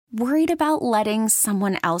Worried about letting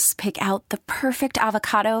someone else pick out the perfect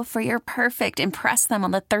avocado for your perfect impress them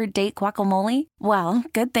on the third date guacamole? Well,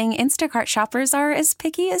 good thing Instacart shoppers are as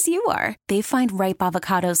picky as you are. They find ripe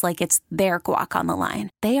avocados like it's their guac on the line.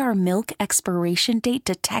 They are milk expiration date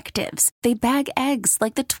detectives. They bag eggs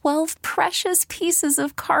like the 12 precious pieces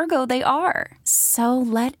of cargo they are. So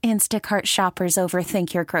let Instacart shoppers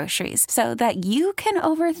overthink your groceries so that you can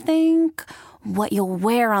overthink what you'll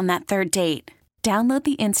wear on that third date. Download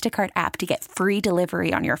the Instacart app to get free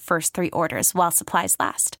delivery on your first 3 orders while supplies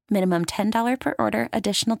last. Minimum $10 per order.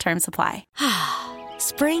 Additional terms apply.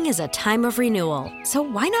 Spring is a time of renewal, so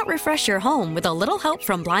why not refresh your home with a little help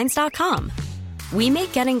from Blinds.com? We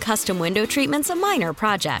make getting custom window treatments a minor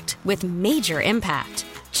project with major impact.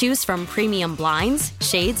 Choose from premium blinds,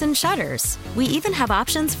 shades, and shutters. We even have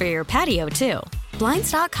options for your patio, too.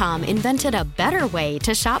 Blinds.com invented a better way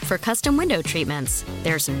to shop for custom window treatments.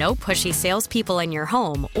 There's no pushy salespeople in your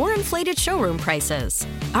home or inflated showroom prices.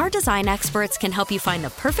 Our design experts can help you find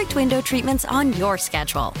the perfect window treatments on your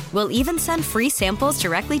schedule. We'll even send free samples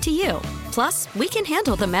directly to you. Plus, we can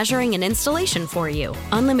handle the measuring and installation for you.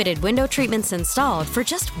 Unlimited window treatments installed for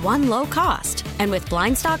just one low cost. And with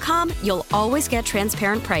Blinds.com, you'll always get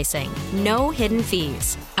transparent pricing. No hidden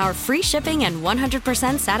fees. Our free shipping and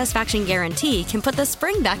 100% satisfaction guarantee can put the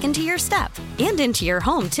spring back into your step and into your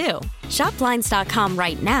home, too. Shop Blinds.com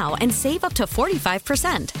right now and save up to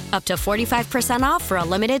 45%. Up to 45% off for a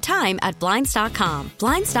limited time at Blinds.com.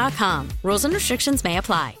 Blinds.com. Rules and restrictions may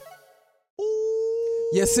apply.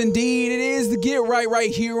 Yes, indeed. It is the Get right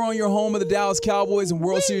here on your home of the Dallas Cowboys and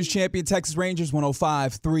World Series champion Texas Rangers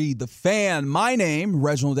 105.3 The Fan. My name,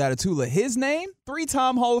 Reginald Atatula. His name,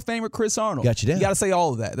 3-time Hall of Famer Chris Arnold. Got you down. You got to say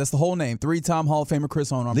all of that. That's the whole name, 3-time Hall of Famer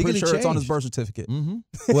Chris Arnold. I'm pretty sure it's on his birth certificate. Mm-hmm.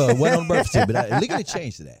 Well, it wasn't on the birth certificate, but I legally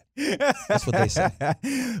changed to that. That's what they say.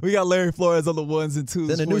 We got Larry Flores on the ones and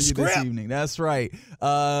twos for new you script this evening. That's right.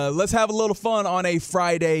 Let's have a little fun on a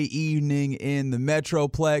Friday evening in the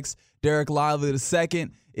Metroplex. Derek Lively II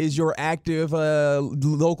is your active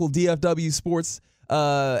local DFW sports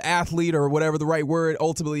athlete, or whatever the right word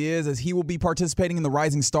ultimately is, as he will be participating in the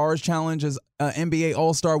Rising Stars Challenge as NBA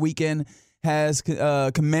All-Star Weekend has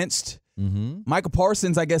commenced. Mm-hmm. Michael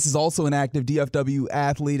Parsons, I guess, is also an active DFW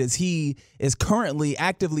athlete, as he is currently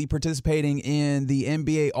actively participating in the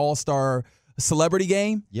NBA All-Star Celebrity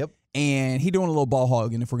Game. Yep. And he doing a little ball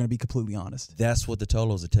hogging, if we're going to be completely honest. That's what the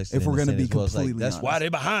Tolos are texting. If we're going to be completely honest. That's why they're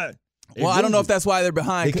behind. Well, I don't know if that's why they're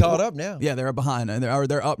behind. They caught up now. Yeah, they're behind.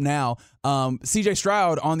 They're up now. CJ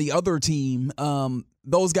Stroud on the other team,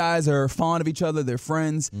 those guys are fond of each other. They're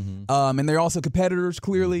friends. Mm-hmm. And they're also competitors,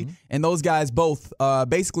 clearly. Mm-hmm. And those guys both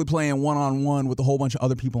basically playing one-on-one with a whole bunch of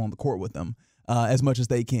other people on the court with them as much as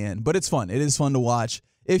they can. But it's fun. It is fun to watch.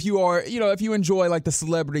 If you are, if you enjoy like the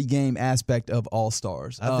celebrity game aspect of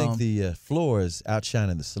All-Stars. I think the floor is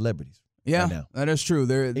outshining the celebrities. Yeah, right now. that is true.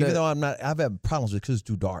 Even though I've had problems with it because it's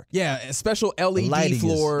too dark. Yeah, a special LED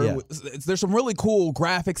floor. There's some really cool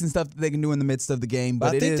graphics and stuff that they can do in the midst of the game.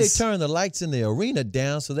 But I think they turn the lights in the arena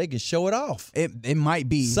down so they can show it off. It might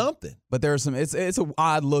be something. But there's some. It's an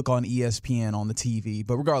odd look on ESPN on the TV.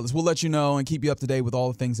 But regardless, we'll let you know and keep you up to date with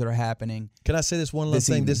all the things that are happening. Can I say this one last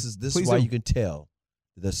thing? This is why you can tell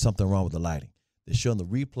there's something wrong with the lighting. They're showing the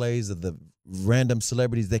replays of the random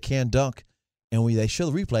celebrities that can dunk, and when they show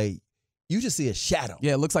the replay, you just see a shadow.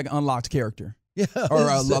 Yeah, it looks like an unlocked character. Yeah. Or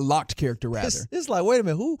a locked character, rather. It's like, wait a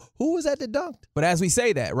minute, who was that dunked? But as we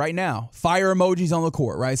say that right now, fire emojis on the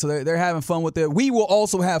court, right? So they're having fun with it. We will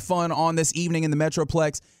also have fun on this evening in the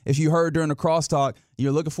Metroplex. If you heard during the crosstalk,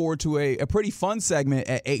 you're looking forward to a pretty fun segment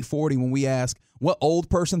at 8:40 when we ask, what old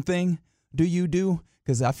person thing do you do?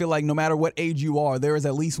 Because I feel like no matter what age you are, there is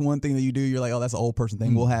at least one thing that you do. You're like, oh, that's an old person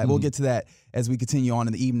thing. We'll get to that as we continue on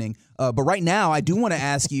in the evening. But right now, I do want to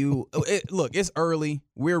ask you, look, it's early.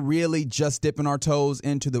 We're really just dipping our toes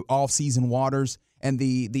into the off-season waters. And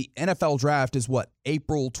the NFL draft is what,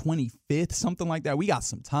 April 25th, something like that. We got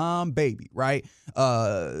some time, baby, right?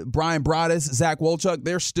 Brian Broaddus, Zach Wolchuk,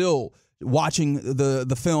 they're still watching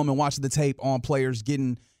the film and watching the tape on players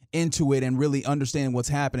getting into it and really understanding what's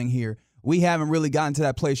happening here. We haven't really gotten to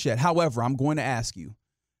that place yet. However, I'm going to ask you,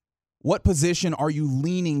 what position are you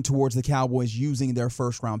leaning towards the Cowboys using their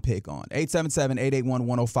first-round pick on?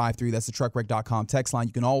 877-881-1053. That's the truckwreck.com text line.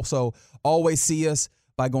 You can also always see us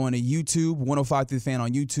by going to YouTube, 105 through the Fan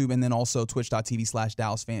on YouTube, and then also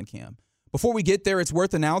twitch.tv/DallasFanCam. Before we get there, it's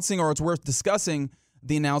worth announcing, or it's worth discussing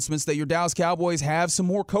the announcements that your Dallas Cowboys have some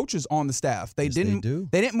more coaches on the staff. They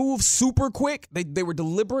didn't move super quick. They were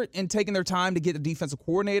deliberate in taking their time to get the defensive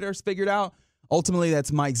coordinators figured out. Ultimately,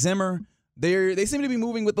 that's Mike Zimmer. They seem to be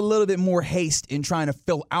moving with a little bit more haste in trying to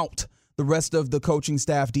fill out the rest of the coaching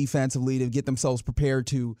staff defensively to get themselves prepared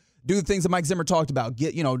to do the things that Mike Zimmer talked about,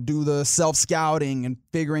 do the self-scouting and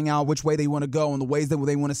figuring out which way they want to go and the ways that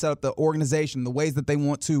they want to set up the organization, the ways that they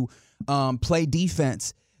want to play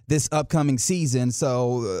defense this upcoming season.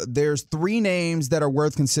 So there's 3 names that are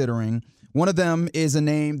worth considering. One of them is a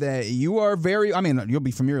name that you are you'll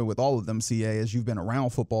be familiar with all of them, CA, as you've been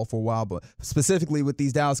around football for a while, but specifically with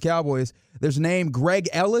these Dallas Cowboys, there's a name, Greg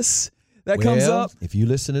Ellis, that comes up. If you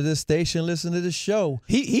listen to this station, listen to this show.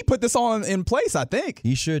 He put this all in place, I think.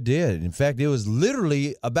 He sure did. In fact, it was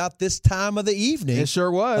literally about this time of the evening. It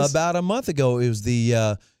sure was. About a month ago. It was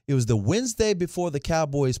the Wednesday before the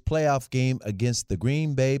Cowboys playoff game against the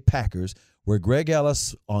Green Bay Packers, where Greg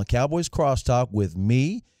Ellis on Cowboys Crosstalk with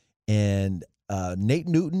me and Nate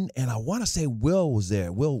Newton, and I want to say Will was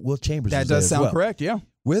there. Will Chambers was there. That does sound correct, yeah.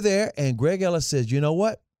 We're there, and Greg Ellis says, you know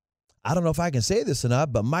what? I don't know if I can say this or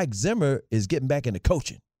not, but Mike Zimmer is getting back into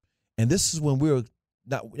coaching. And this is when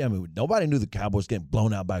nobody knew the Cowboys getting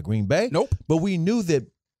blown out by Green Bay. Nope. But we knew that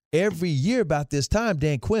every year about this time,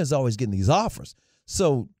 Dan Quinn's always getting these offers.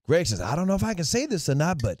 So Greg says, I don't know if I can say this or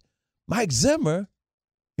not, but Mike Zimmer,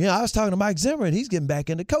 I was talking to Mike Zimmer, and he's getting back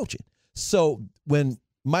into coaching. So when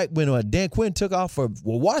Dan Quinn took off for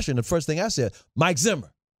Washington, the first thing I said, Mike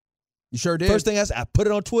Zimmer. You sure did. First thing I put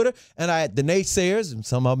it on Twitter, and I had the naysayers and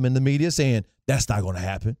some of them in the media saying, that's not going to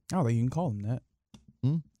happen. Oh, you can call him that.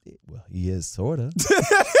 Well, he is, sort of.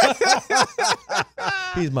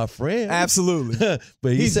 He's my friend. Absolutely.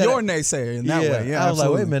 But he's your naysayer in that way. Yeah, I was like,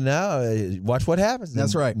 wait a minute now. Watch what happens.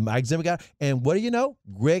 That's right. Mike Zimmer got – and what do you know?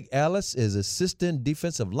 Greg Ellis is assistant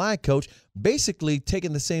defensive line coach, basically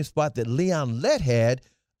taking the same spot that Leon Lett had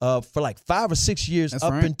for like 5 or 6 years. That's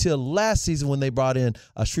right. Until last season when they brought in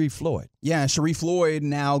Sharif Floyd. Yeah, Sharif Floyd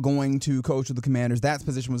now going to coach with the Commanders. That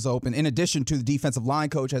position was open. In addition to the defensive line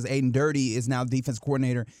coach, as Aiden Dirty is now the defensive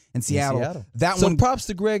coordinator in Seattle. So props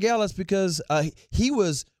to Greg Ellis because he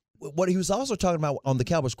was what he was also talking about on the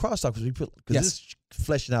Cowboys crosstalk because this is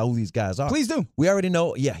fleshing out who these guys are. Please do. We already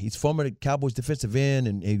know. Yeah, he's former Cowboys defensive end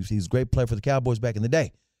and he's a great player for the Cowboys back in the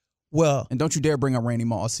day. Well, and don't you dare bring up Randy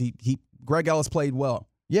Moss. Greg Ellis played well.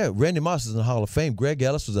 Yeah, Randy Moss is in the Hall of Fame. Greg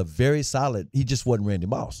Ellis was a very solid. He just wasn't Randy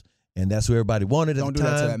Moss. And that's who everybody wanted at the time. Don't do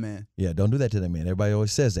that to that man. Yeah, don't do that to that man. Everybody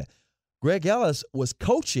always says that. Greg Ellis was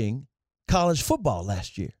coaching college football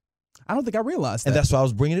last year. I don't think I realized that. And that's why I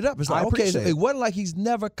was bringing it up. It's like, okay, so it wasn't like he's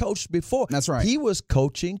never coached before. That's right. He was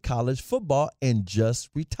coaching college football and just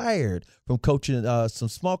retired from coaching some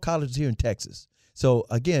small colleges here in Texas. So,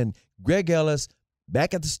 again, Greg Ellis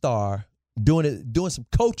back at the Star, doing some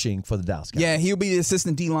coaching for the Dallas Cowboys. Yeah, he'll be the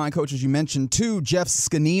assistant D-line coach, as you mentioned, too. Jeff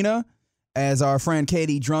Scanina, as our friend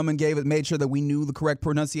Katie Drummond made sure that we knew the correct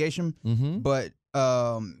pronunciation. Mm-hmm. But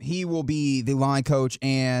he will be the line coach,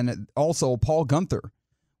 and also Paul Gunther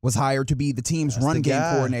was hired to be the team's run game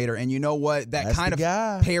coordinator. And you know what? That kind of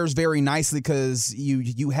pairs very nicely because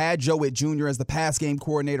you had Joe Witt Jr. as the pass game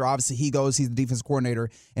coordinator. Obviously, he's the defensive coordinator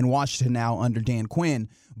in Washington now under Dan Quinn.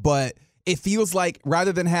 But it feels like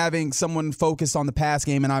rather than having someone focused on the pass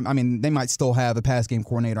game, and I mean, they might still have a pass game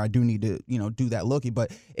coordinator. I do need to, do that looking,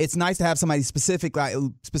 but it's nice to have somebody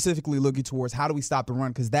specifically looking towards how do we stop the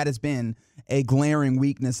run, because that has been a glaring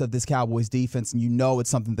weakness of this Cowboys defense, and it's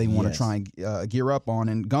something they want to try and gear up on.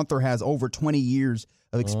 And Gunther has over 20 years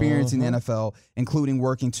of experience in the NFL, including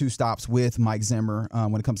working 2 stops with Mike Zimmer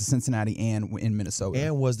when it comes to Cincinnati and in Minnesota.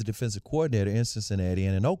 And was the defensive coordinator in Cincinnati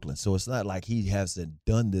and in Oakland. So it's not like he hasn't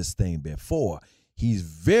done this thing before. He's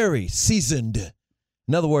very seasoned.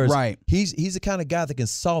 In other words, he's the kind of guy that can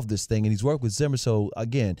solve this thing, and he's worked with Zimmer. So,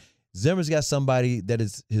 again, Zimmer's got somebody that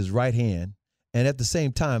is his right hand. And at the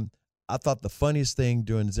same time, I thought the funniest thing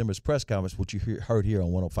during Zimmer's press conference, which you heard here on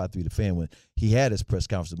 105.3 The Fan when he had his press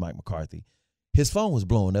conference with Mike McCarthy, his phone was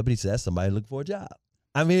blowing up, and he said, that's somebody looking for a job.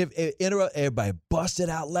 I mean, everybody busted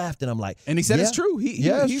out laughing. I'm like, and he said it's true.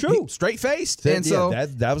 It's true. Straight-faced. And so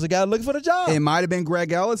that was a guy looking for the job. It might have been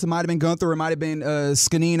Greg Ellis. It might have been Gunther. It might have been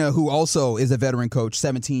Scanina, who also is a veteran coach,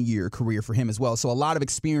 17-year career for him as well. So a lot of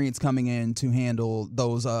experience coming in to handle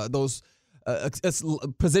those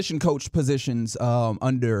position coach positions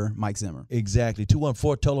under Mike Zimmer. Exactly.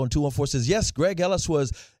 214 total, and 214 says, yes, Greg Ellis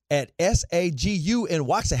was at SAGU in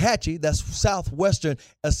Waxahachie. That's Southwestern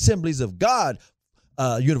Assemblies of God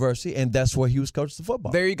University, and that's where he was coaching the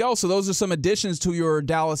football. There you go. So those are some additions to your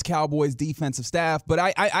Dallas Cowboys defensive staff. But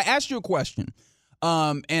I asked you a question.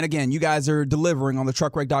 And again, you guys are delivering on the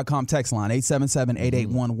truckwreck.com text line,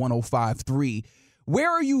 877-881-1053.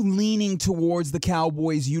 Where are you leaning towards the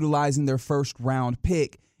Cowboys utilizing their first-round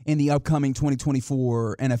pick in the upcoming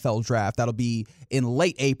 2024 NFL draft. That'll be in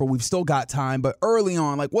late April. We've still got time, but early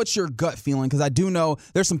on, like, what's your gut feeling? Because I do know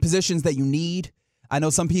there's some positions that you need. I know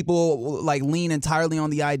some people like lean entirely on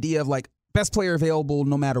the idea of like best player available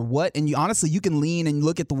no matter what. And you honestly, you can lean and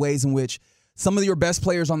look at the ways in which some of your best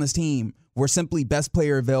players on this team were simply best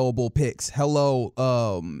player available picks. Hello,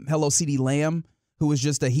 CeeDee Lamb, who was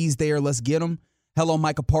just a he's there, let's get him. Hello,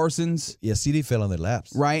 Micah Parsons. Yeah, CD fell on their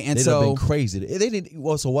laps. Right, and they've so been crazy. They didn't.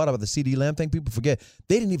 Well, so what about the CeeDee Lamb thing? People forget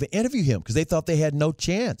they didn't even interview him because they thought they had no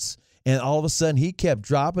chance. And all of a sudden, he kept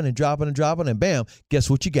dropping and dropping and dropping, and bam, guess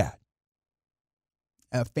what you got?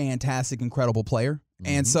 A fantastic, incredible player.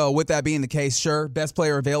 Mm-hmm. And so with that being the case, sure, best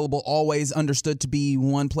player available, always understood to be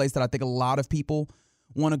one place that I think a lot of people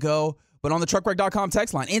want to go. But on the truckwreck.com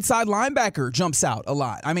text line, inside linebacker jumps out a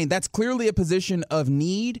lot. I mean, that's clearly a position of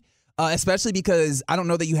need, especially because I don't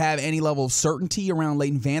know that you have any level of certainty around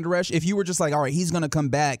Leighton Vander Esch. If you were just like, all right, he's going to come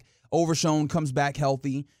back, Overshown comes back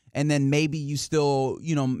healthy, and then maybe you still,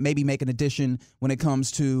 maybe make an addition when it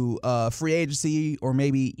comes to free agency, or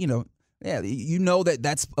maybe,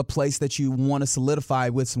 that's a place that you want to solidify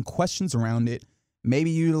with some questions around it.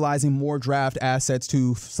 Maybe utilizing more draft assets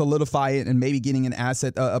to solidify it, and maybe getting an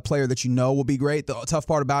asset, a player that you know will be great. The tough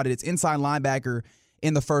part about it, it's inside linebacker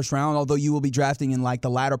in the first round, although you will be drafting in like the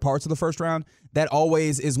latter parts of the first round. That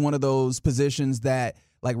always is one of those positions that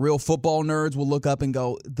like real football nerds will look up and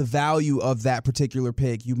go, the value of that particular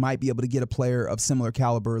pick, you might be able to get a player of similar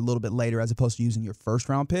caliber a little bit later as opposed to using your first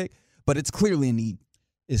round pick. But it's clearly a need.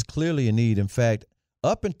 It's clearly a need. In fact,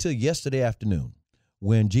 up until yesterday afternoon,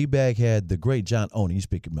 when G-Bag had the great John Owning, you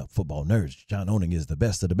speaking about football nerds, John Owning is the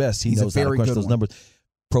best of the best. He knows how to crunch those numbers.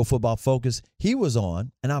 Pro Football Focus, he was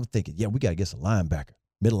on, and I'm thinking, yeah, we got to get some linebacker,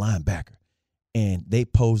 middle linebacker. And they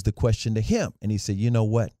posed the question to him, and he said, you know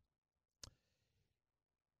what?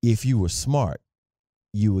 If you were smart,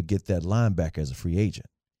 you would get that linebacker as a free agent.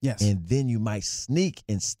 Yes. And then you might sneak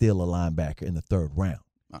and steal a linebacker in the third round.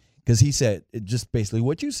 Because he said, just basically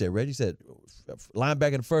what you said, Reggie. He said,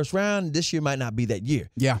 linebacker in the first round, this year might not be that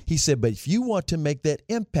year. Yeah. He said, but if you want to make that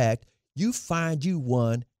impact, you find you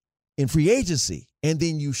one in free agency, and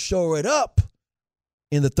then you shore it up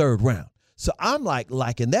in the third round. So I'm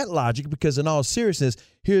liking that logic, because in all seriousness,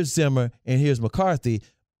 here's Zimmer and here's McCarthy.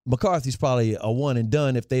 McCarthy's probably a one and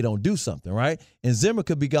done if they don't do something, right? And Zimmer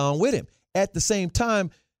could be gone with him. At the same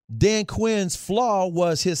time, Dan Quinn's flaw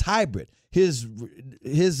was his hybrid. His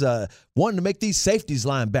wanting to make these safeties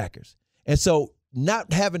linebackers. And so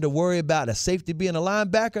not having to worry about a safety being a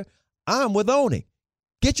linebacker, I'm with Owning.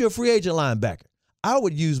 Get you a free agent linebacker. I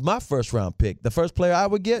would use my first round pick. The first player I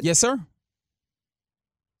would get. Yes, sir.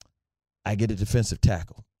 I get a defensive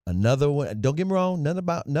tackle. Another one. Don't get me wrong.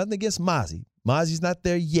 Nothing against Mozzie. Mozzie's not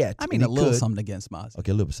there yet. I mean, a little something against Mozzie.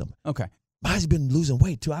 Okay, a little bit something. Okay. Mozzie's been losing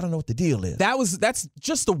weight, too. I don't know what the deal is. That's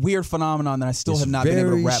just a weird phenomenon that I still have not been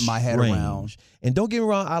able to wrap my head around. And don't get me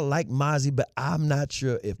wrong, I like Mozzie, but I'm not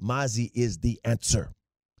sure if Mozzie is the answer.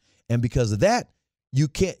 And because of that, you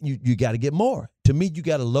got to get more. To me, you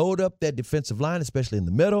got to load up that defensive line, especially in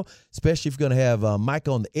the middle, especially if you're going to have Mike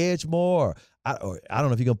on the edge more. I don't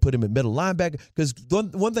know if you're going to put him at middle linebacker. Because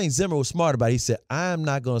one thing Zimmer was smart about, he said, I'm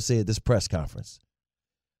not going to say at this press conference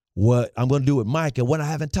what I'm going to do with Mike and when I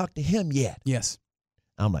haven't talked to him yet. Yes.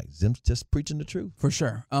 I'm like, Zim's just preaching the truth. For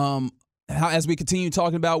sure. As we continue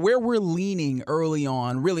talking about where we're leaning really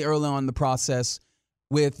early on in the process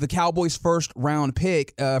with the Cowboys' first round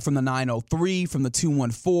pick from the 903, from the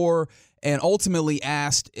 214, and ultimately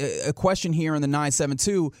asked a question here in the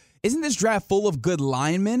 972, isn't this draft full of good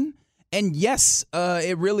linemen? And yes,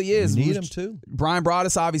 it really is. You need him too. Brian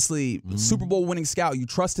Broaddus, obviously, Super Bowl winning scout. You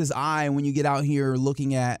trust his eye when you get out here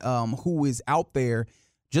looking at who is out there.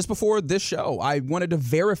 Just before this show, I wanted to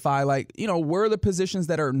verify, where are the positions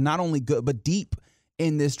that are not only good but deep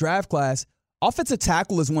in this draft class. Offensive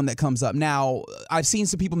tackle is one that comes up. Now, I've seen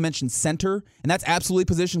some people mention center, and that's absolutely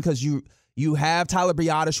position because you have Tyler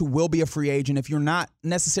Biadasz, who will be a free agent. If you're not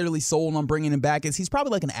necessarily sold on bringing him back, he's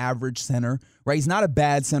probably like an average center, right? He's not a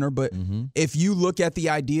bad center, but if you look at the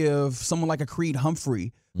idea of someone like a Creed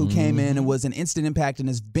Humphrey, who came in and was an instant impact and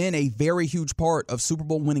has been a very huge part of Super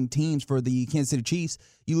Bowl winning teams for the Kansas City Chiefs,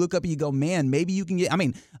 you look up and you go, man, maybe you can get,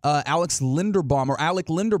 Alec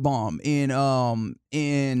Linderbaum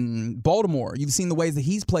in Baltimore. You've seen the ways that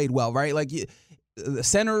he's played well, right? Like, the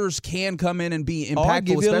centers can come in and be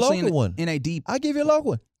impactful, especially in a deep. I'll give you a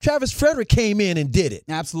local one. Travis Frederick came in and did it.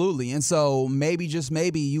 Absolutely. And so maybe, just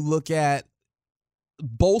maybe, you look at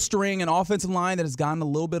bolstering an offensive line that has gotten a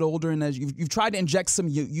little bit older, and as you've tried to inject some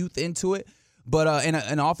youth into it. But in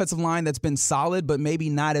an offensive line that's been solid, but maybe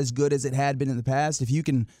not as good as it had been in the past, if you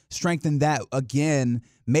can strengthen that again,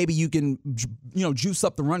 maybe you can, juice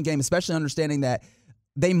up the run game, especially understanding that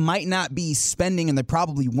they might not be spending, and they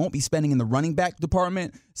probably won't be spending in the running back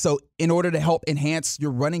department. So in order to help enhance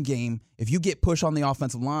your running game, if you get push on the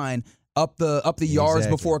offensive line up the yards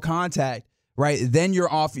before contact, right, then your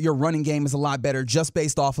running game is a lot better just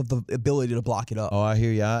based off of the ability to block it up. Oh, I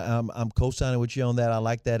hear you. I'm co-signing with you on that. I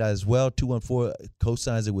like that as well. 214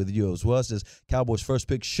 co-signs it with you as well. It says Cowboys' first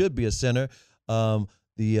pick should be a center.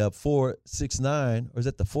 The 469, or is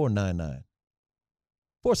that the 499?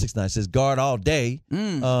 469 says guard all day.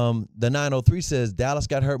 The 903 says Dallas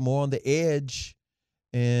got hurt more on the edge.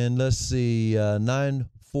 And let's see,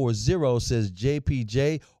 940 says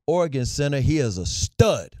JPJ, Oregon center. He is a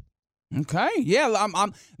stud. Okay, yeah,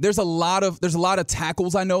 there's a lot of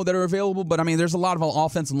tackles I know that are available, but I mean there's a lot of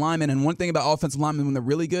offensive linemen, and one thing about offensive linemen when they're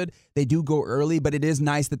really good, they do go early, but it is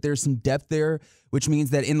nice that there's some depth there, which means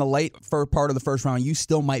that in the late part of the first round, you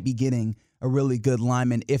still might be getting a really good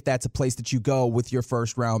lineman if that's a place that you go with your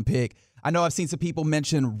first round pick. I know I've seen some people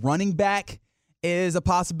mention running back is a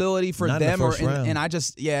possibility for them, and it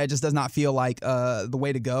just does not feel like the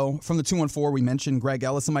way to go. From the 214, we mentioned Greg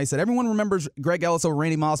Ellis. Somebody said everyone remembers Greg Ellis over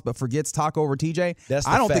Randy Moss, but forgets Taco over TJ.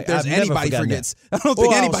 I don't think there's anybody forgets. I don't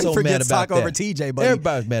think anybody forgets Taco over TJ. Buddy.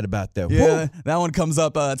 Everybody's mad about that. Yeah, that one comes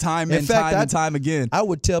up time and time again. I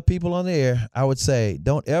would tell people on the air, I would say,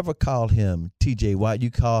 don't ever call him TJ Watt. You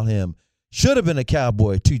call him should have been a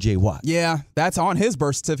Cowboy, TJ Watt. Yeah, that's on his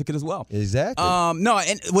birth certificate as well. Exactly. No,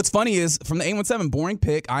 and what's funny is from the 817, boring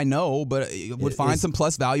pick, I know, but it would find some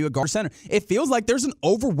plus value at guard center. It feels like there's an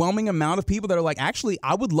overwhelming amount of people that are like, actually,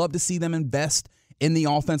 I would love to see them invest in the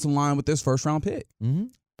offensive line with this first-round pick. Mm-hmm.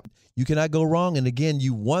 You cannot go wrong, and again,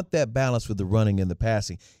 you want that balance with the running and the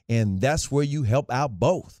passing, and that's where you help out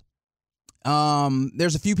both.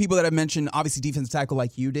 There's a few people that have mentioned, obviously, defensive tackle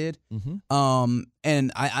like you did. Mm-hmm.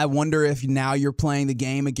 And I wonder if now you're playing the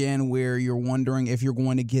game again where you're wondering if you're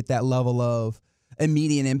going to get that level of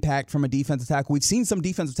immediate impact from a defensive tackle. We've seen some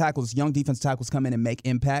defensive tackles, young defensive tackles, come in and make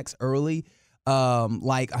impacts early.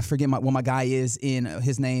 Like I forget what my guy is in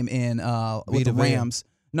his name in with the Rams.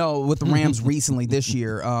 No, with the Rams recently this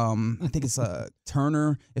year. I think it's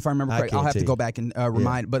Turner, if I remember correctly. I'll have to go back and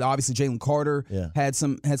remind. Yeah. But obviously, Jalen Carter had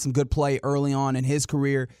some good play early on in his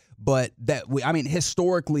career. But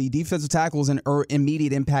historically, defensive tackles and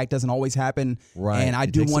immediate impact doesn't always happen. Right. And I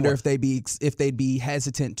do wonder if they'd be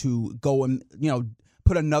hesitant to go and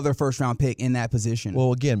put another first round pick in that position.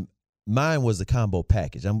 Well, again, mine was the combo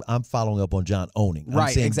package. I'm following up on John Owning. I'm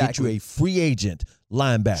saying exactly. Get you a free agent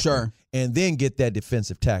linebacker. Sure. And then get that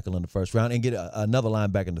defensive tackle in the first round and get another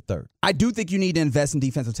linebacker in the third. I do think you need to invest in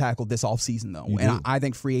defensive tackle this offseason, though. I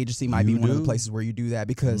think free agency might be one of the places where you do that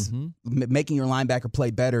because making your linebacker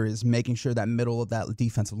play better is making sure that middle of that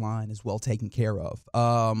defensive line is well taken care of.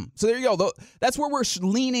 So there you go. That's where we're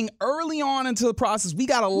leaning early on into the process. We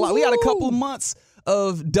got a couple of months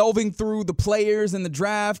of delving through the players and the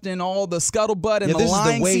draft and all the scuttlebutt and the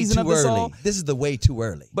lying season of this all. This is the way too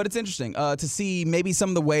early. But it's interesting to see maybe some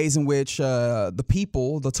of the ways in which the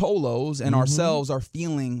people, the Tolos, and ourselves are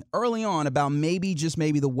feeling early on about maybe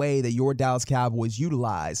the way that your Dallas Cowboys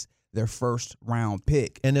utilize their first round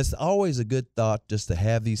pick. And it's always a good thought just to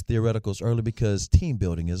have these theoreticals early because team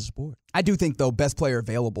building is a sport. I do think, though, best player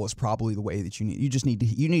available is probably the way that you need. You just need to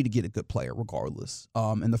get a good player regardless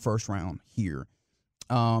in the first round here.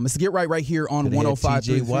 It's the Get Right here on 105.3.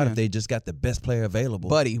 TJ Watt if they just got the best player available.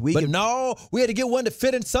 Buddy, we had to get one to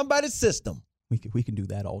fit in somebody's system. We can do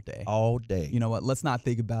that all day. All day. You know what? Let's not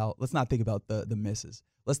think about the misses.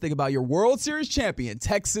 Let's think about your World Series champion,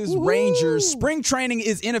 Texas Rangers. Spring training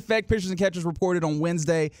is in effect. Pitchers and catchers reported on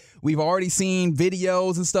Wednesday. We've already seen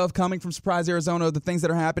videos and stuff coming from Surprise Arizona, the things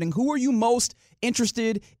that are happening. Who are you most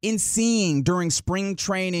interested in seeing during spring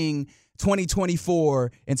training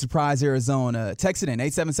 2024 in Surprise, Arizona? Text it in,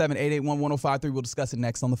 877-881-1053. We'll discuss it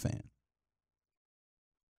next on The Fan.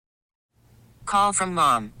 Call from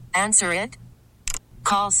mom. Answer it.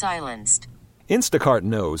 Call silenced. Instacart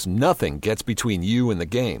knows nothing gets between you and the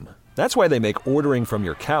game. That's why they make ordering from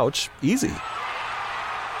your couch easy.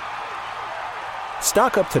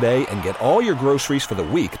 Stock up today and get all your groceries for the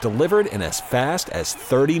week delivered in as fast as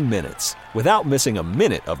 30 minutes without missing a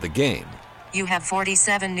minute of the game. You have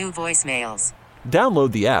 47 new voicemails.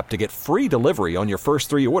 Download the app to get free delivery on your first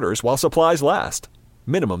 3 orders while supplies last.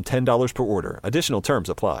 Minimum $10 per order. Additional terms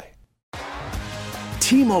apply.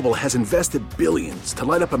 T-Mobile has invested billions to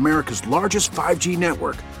light up America's largest 5G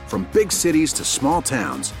network, from big cities to small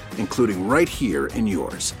towns, including right here in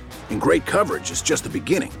yours. And great coverage is just the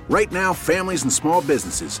beginning. Right now, families and small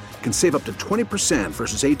businesses can save up to 20%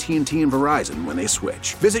 versus AT&T and Verizon when they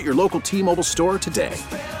switch. Visit your local T-Mobile store today.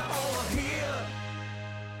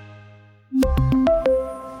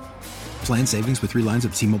 Plan savings with 3 lines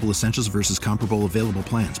of T-Mobile Essentials versus comparable available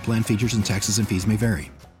plans. Plan features and taxes and fees may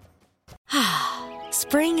vary.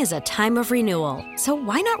 Spring is a time of renewal, so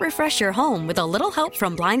why not refresh your home with a little help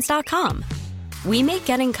from Blinds.com? We make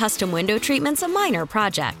getting custom window treatments a minor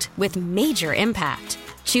project with major impact.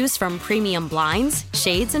 Choose from premium blinds,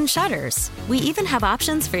 shades, and shutters. We even have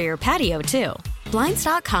options for your patio, too.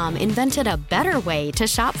 Blinds.com invented a better way to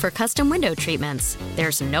shop for custom window treatments.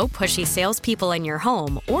 There's no pushy salespeople in your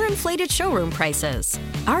home or inflated showroom prices.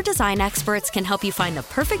 Our design experts can help you find the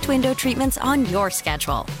perfect window treatments on your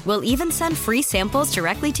schedule. We'll even send free samples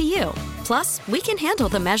directly to you. Plus, we can handle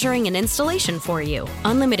the measuring and installation for you.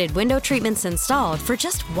 Unlimited window treatments installed for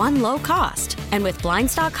just one low cost. And with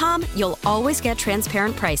Blinds.com, you'll always get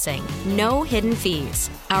transparent pricing. No hidden fees.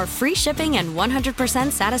 Our free shipping and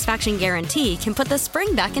 100% satisfaction guarantee can put the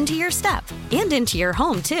spring back into your step and into your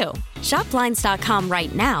home, too. Shop Blinds.com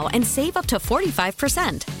right now and save up to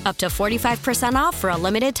 45%. Up to 45% off for a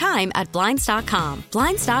limited time at Blinds.com.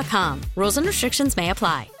 Blinds.com. Rules and restrictions may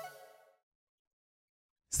apply.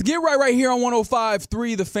 So get right here on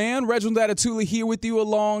 105.3 The Fan. Reginald Atatula here with you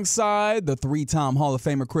alongside the 3-time Hall of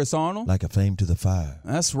Famer Chris Arnold. Like a flame to the fire.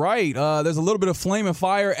 That's right. There's a little bit of flame and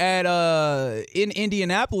fire in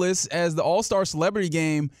Indianapolis as the All-Star Celebrity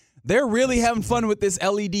Game. They're really having fun with this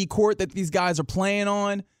LED court that these guys are playing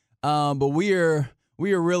on. But we are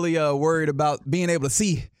really worried about being able to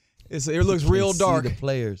see. It looks real dark. See the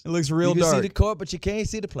players. It looks real dark. You can see the court, but you can't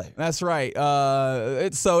see the players. That's right.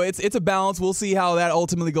 It's a balance. We'll see how that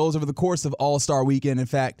ultimately goes over the course of All-Star Weekend. In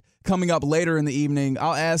fact, coming up later in the evening,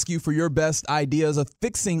 I'll ask you for your best ideas of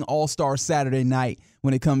fixing All-Star Saturday night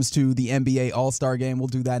when it comes to the NBA All-Star Game. We'll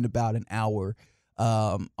do that in about an hour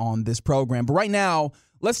on this program. But right now,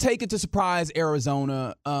 let's take it to Surprise,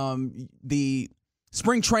 Arizona. The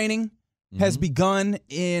spring training has begun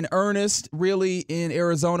in earnest, really, in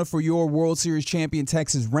Arizona for your World Series champion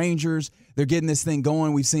Texas Rangers. They're getting this thing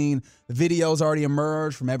going. We've seen the videos already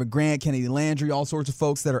emerge from Evan Grant, Kennedy Landry, all sorts of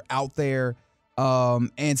folks that are out there.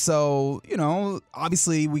 And so,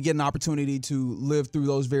 obviously we get an opportunity to live through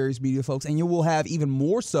those various media folks, and you will have even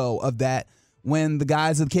more so of that when the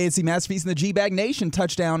guys of the KNC Masterpiece and the G-Bag Nation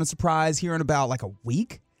touch down and Surprise here in about like a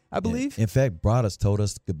week, I believe. In fact, Broaddus told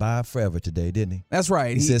us goodbye forever today, didn't he? That's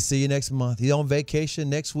right. He said, see you next month. He's on vacation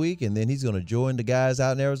next week, and then he's going to join the guys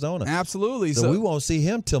out in Arizona. Absolutely. So we won't see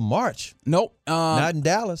him till March. Nope. Not in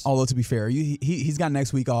Dallas. Although, to be fair, he's got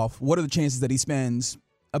next week off. What are the chances that he spends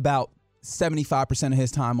about 75% of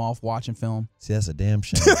his time off watching film? See, that's a damn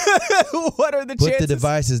shame. What are the chances? Put the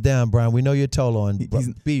devices down, Brian. We know you're told on. He's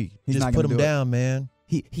just put them down, man.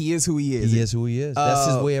 He is who he is. He is who he is. That's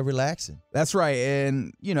his way of relaxing. That's right.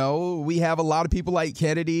 And, we have a lot of people like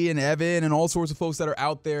Kennedy and Evan and all sorts of folks that are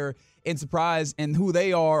out there in Surprise. And who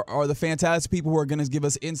they are the fantastic people who are going to give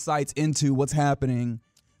us insights into what's happening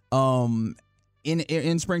in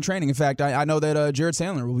spring training. In fact, I know that Jared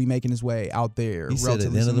Sandler will be making his way out there. He said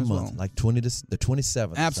at the end of the month, like the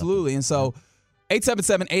 27th. Absolutely. And so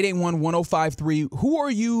 877-881-1053. Who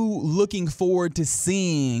are you looking forward to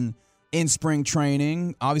seeing in spring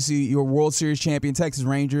training? Obviously, your World Series champion Texas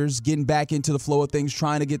Rangers getting back into the flow of things,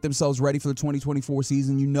 trying to get themselves ready for the 2024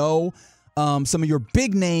 season. Some of your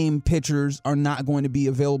big-name pitchers are not going to be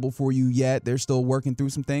available for you yet. They're still working through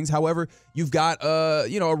some things. However, you've got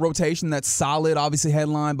a rotation that's solid, obviously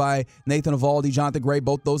headlined by Nathan Eovaldi, Jonathan Gray.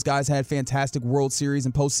 Both those guys had fantastic World Series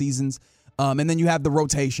and postseasons. And then you have the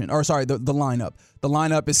the lineup. The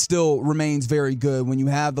lineup still remains very good when you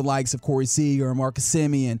have the likes of Corey Seager and Marcus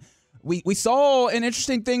Semien. We saw an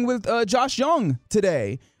interesting thing with Josh Young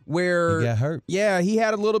today where he got hurt. Yeah, he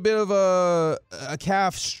had a little bit of a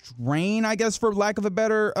calf strain, I guess, for lack of a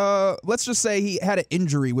better, let's just say he had an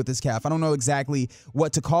injury with his calf. I don't know exactly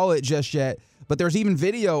what to call it just yet, but there's even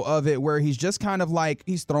video of it where he's just kind of like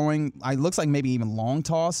he's throwing, it looks like maybe even long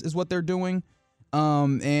toss is what they're doing.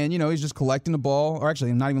 And, he's just collecting the ball, or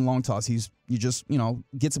actually not even long toss. He just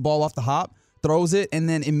gets the ball off the hop, throws it, and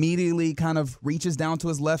then immediately kind of reaches down to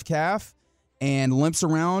his left calf and limps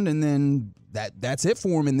around, and then that's it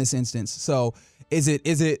for him in this instance. So is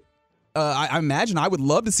it? I imagine I would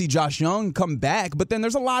love to see Josh Young come back, but then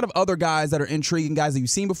there's a lot of other guys that are intriguing, guys that you've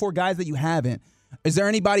seen before, guys that you haven't. Is there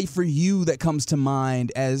anybody for you that comes to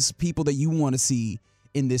mind as people that you want to see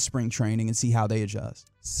in this spring training and see how they adjust.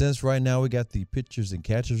 Since right now we got the pitchers and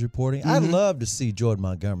catchers reporting, I'd love to see Jordan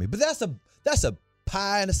Montgomery, but that's a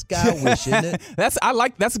pie in the sky wish, isn't it? That's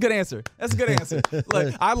a good answer. That's a good answer.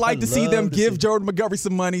 Look, I'd like to see them give Jordan Montgomery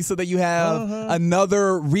some money so that you have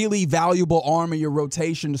another really valuable arm in your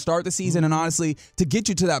rotation to start the season, and honestly, to get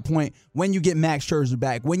you to that point when you get Max Scherzer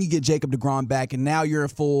back, when you get Jacob deGrom back, and now you're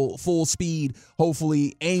at full speed,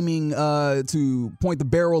 hopefully aiming to point the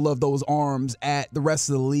barrel of those arms at the rest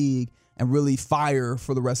of the league and really fire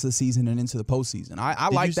for the rest of the season and into the postseason. I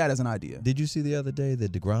like that as an idea. Did you see the other day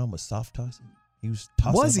that deGrom was soft tossing? He was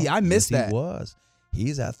tossing. Was he? I missed that. He was.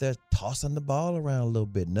 He's out there tossing the ball around a little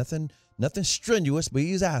bit. Nothing strenuous, but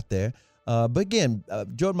he's out there. But again,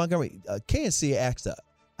 Jordan Montgomery, KNC asked,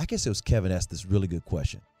 I guess it was Kevin asked this really good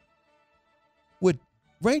question. Would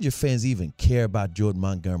Ranger fans even care about Jordan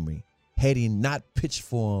Montgomery had he not pitched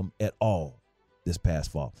for him at all this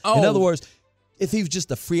past fall? In other words, if he was just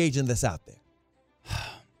a free agent that's out there.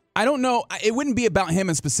 I don't know. It wouldn't be about him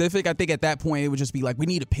in specific. I think at that point it would just be like, we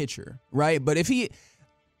need a pitcher, right? But if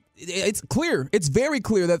it's clear. It's very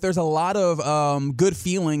clear that there's a lot of good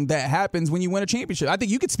feeling that happens when you win a championship. I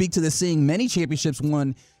think you could speak to this, seeing many championships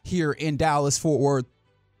won here in Dallas-Fort Worth.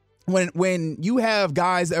 When you have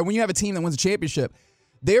guys, when you have a team that wins a championship,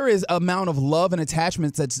 there is amount of love and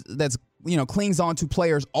attachment that's clings on to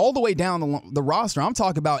players all the way down the roster. I'm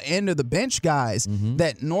talking about end of the bench guys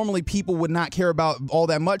that normally people would not care about all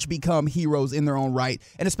that much become heroes in their own right.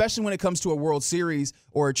 And especially when it comes to a World Series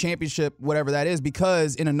or a championship, whatever that is,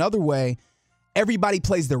 because in another way, everybody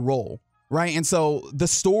plays their role, right? And so the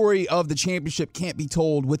story of the championship can't be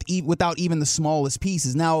told without even the smallest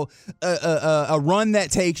pieces. Now, a run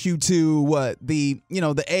that takes you to the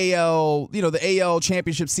AL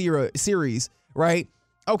championship series, right?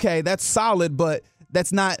 Okay, that's solid, but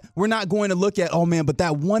we're not going to look at, but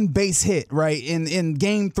that one base hit, right, in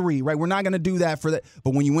game 3, right? We're not going to do that for that.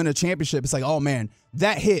 But when you win a championship, it's like, oh man,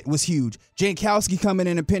 that hit was huge. Jankowski coming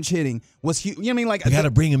in and pinch hitting was huge. You know what I mean? Like, you got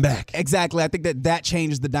to bring him back. Exactly. I think that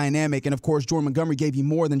changes the dynamic. And of course, Jordan Montgomery gave you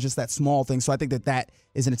more than just that small thing. So I think that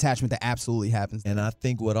is an attachment that absolutely happens. And I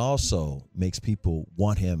think what also makes people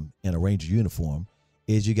want him in a Ranger uniform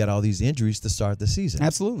is you got all these injuries to start the season.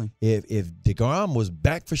 Absolutely. If DeGrom was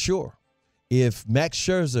back for sure, if Max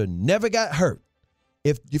Scherzer never got hurt,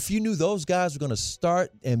 if you knew those guys were going to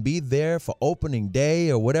start and be there for opening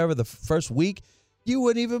day or whatever the first week, you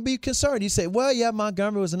wouldn't even be concerned. You say, well, yeah,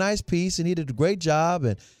 Montgomery was a nice piece and he did a great job,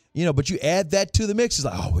 and but you add that to the mix. It's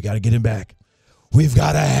like, we got to get him back. We've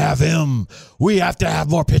got to have him. We have to have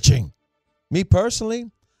more pitching. Me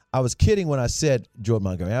personally, I was kidding when I said Jordan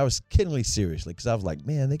Montgomery. I was kiddingly seriously because I was like,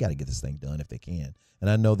 man, they got to get this thing done if they can. And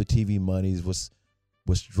I know the TV money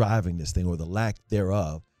was driving this thing, or the lack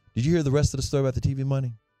thereof. Did you hear the rest of the story about the TV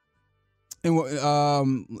money? And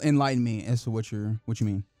enlighten me as to what you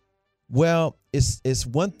mean. Well, it's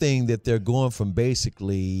one thing that they're going from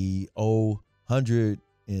basically $100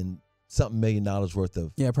 and something million worth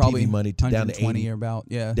of probably TV money to down to 80 or about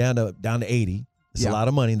down to 80. It's a lot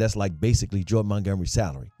of money. That's like basically Jordan Montgomery's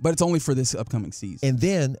salary. But it's only for this upcoming season. And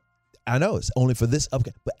then, I know it's only for this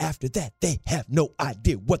upcoming, but after that, they have no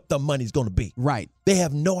idea what the money's going to be. Right. They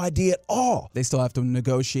have no idea at all. They still have to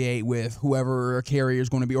negotiate with whoever a carrier is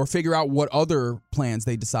going to be, or figure out what other plans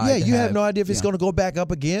they decide to have. You have no idea if it's going to go back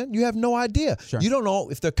up again. You have no idea. Sure. You don't know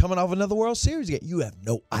if they're coming off another World Series again. You have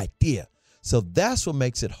no idea. So that's what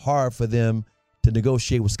makes it hard for them to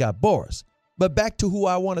negotiate with Scott Boras. But back to who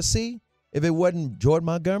I want to see. If it wasn't Jordan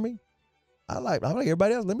Montgomery, I like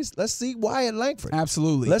everybody else. Let's see Wyatt Langford.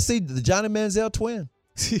 Absolutely. Let's see the Johnny Manziel twin.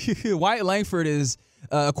 Wyatt Langford is,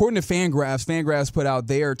 according to Fangraphs put out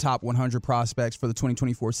their top 100 prospects for the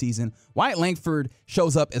 2024 season. Wyatt Langford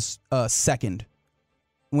shows up as second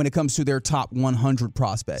when it comes to their top 100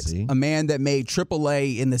 prospects. See? A man that made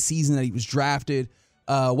AAA in the season that he was drafted.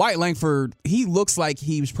 Wyatt Langford, he looks like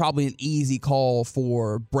he was probably an easy call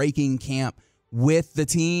for breaking camp with the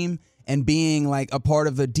team and being like a part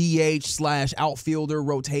of the DH/outfielder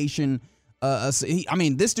rotation.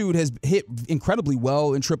 This dude has hit incredibly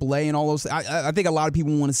well in AAA and all those. I think a lot of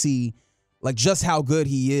people want to see like just how good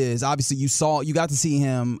he is. Obviously, you got to see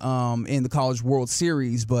him in the College World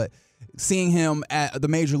Series, but seeing him at the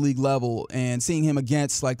major league level and seeing him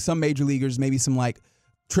against like some major leaguers, maybe some like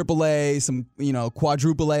AAA, some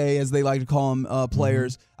quadruple A as they like to call them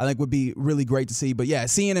players, I think would be really great to see. But yeah,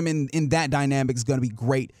 seeing him in that dynamic is going to be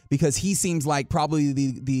great because he seems like probably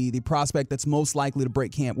the prospect that's most likely to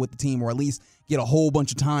break camp with the team, or at least get a whole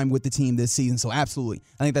bunch of time with the team this season. So absolutely,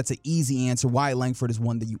 I think that's an easy answer. Wyatt Langford is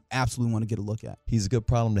one that you absolutely want to get a look at. He's a good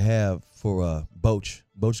problem to have for Boch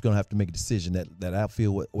Boch is going to have to make a decision that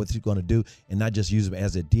outfield what he's going to do, and not just use him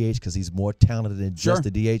as a DH because he's more talented than just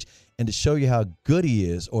a DH. And to show you how good he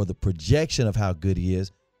is, or the projection of how good he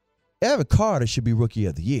is, Evan Carter should be Rookie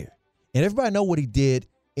of the Year. And everybody know what he did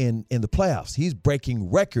in the playoffs. He's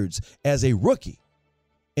breaking records as a rookie.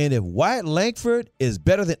 And if Wyatt Langford is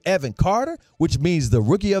better than Evan Carter, which means the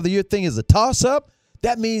Rookie of the Year thing is a toss-up,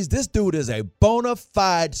 that means this dude is a bona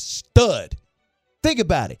fide stud. Think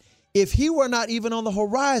about it. If he were not even on the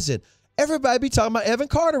horizon, everybody be talking about Evan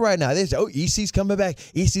Carter right now. They say, "Oh, EC's coming back.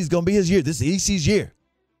 EC's gonna be his year. This is EC's year."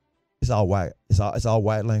 It's all Wyatt. It's all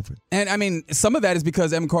Wyatt Langford. And I mean, some of that is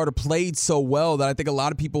because Evan Carter played so well that I think a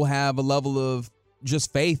lot of people have a level of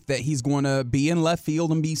just faith that he's going to be in left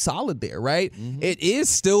field and be solid there, right? Mm-hmm. It is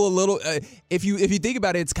still a little. If you think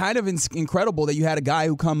about it, it's kind of incredible that you had a guy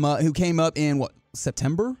who came up in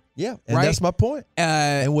September. Yeah, and that's my point.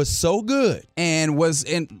 And was so good. And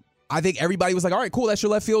I think everybody was like, all right, cool, that's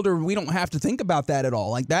your left fielder. We don't have to think about that at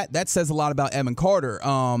all. Like that says a lot about Evan Carter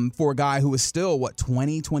for a guy who is still,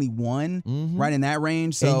 20, 21, right in that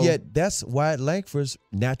range. So, and yet that's Wyatt Langford's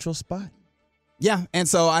natural spot. Yeah, and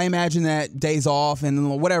so I imagine that days off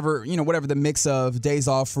and whatever the mix of days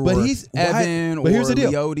off for Evan or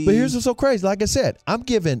Leote. But here's what's so crazy. Like I said, I'm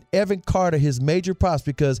giving Evan Carter his major props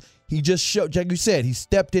because he just showed, like you said, he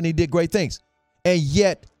stepped in, he did great things. And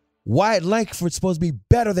yet Wyatt Langford's supposed to be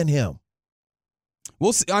better than him.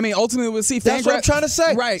 We'll see. I mean, ultimately, we'll see. That's what I'm trying to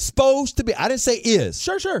say. Right. Supposed to be. I didn't say is.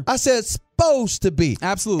 Sure. I said supposed to be.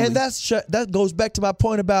 Absolutely. And that goes back to my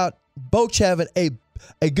point about Boch having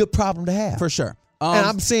a good problem to have. For sure. And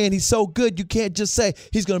I'm saying he's so good, you can't just say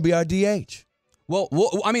he's going to be our DH. Well,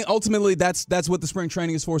 I mean, ultimately, that's what the spring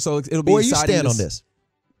training is for, so it'll be Where exciting. You stand on this?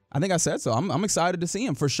 I think I said so. I'm excited to see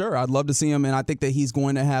him for sure. I'd love to see him, and I think that he's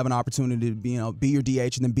going to have an opportunity to be your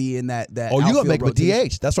DH and then be in that. Oh, you're gonna make him a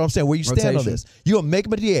DH. That's what I'm saying. Where you stand on this? You're gonna make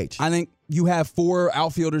him a DH. I think you have 4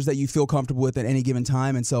 outfielders that you feel comfortable with at any given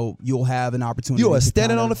time, and so you'll have an opportunity. You are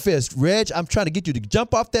standing on the fence, Reg. I'm trying to get you to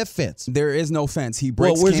jump off that fence. There is no fence. He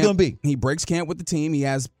breaks. Well, where's he gonna be? He breaks camp with the team. He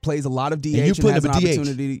plays a lot of DH. And you put him an a DH.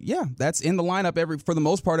 Opportunity. Yeah, that's in the lineup for the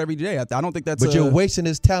most part every day. I don't think that's. But you're wasting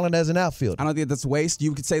his talent as an outfielder. I don't think that's waste.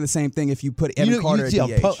 You could say the same thing if you put Evan Carter at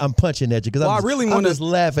DH. I'm punching at you because I'm just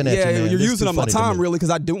laughing at you. Yeah, man. You're using up my time really because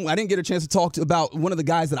I didn't get a chance to talk about one of the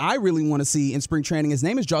guys that I really want to see in spring training. His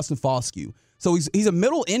name is Justin Foscue. So he's a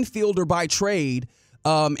middle infielder by trade,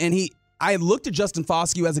 and I looked at Justin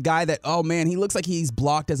Foscue as a guy that, oh man, he looks like he's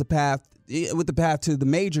blocked as a path with the path to the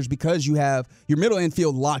majors because you have your middle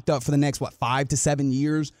infield locked up for the next 5 to 7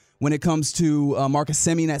 years. When it comes to Marcus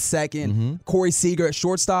Semien at second, Corey Seager at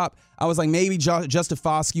shortstop, I was like, maybe Justin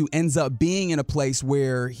Foscue ends up being in a place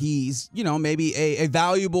where he's, maybe a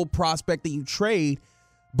valuable prospect that you trade.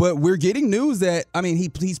 But we're getting news that, I mean,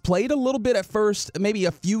 he's played a little bit at first, maybe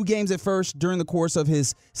a few games at first during the course of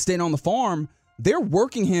his stint on the farm. They're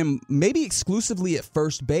working him maybe exclusively at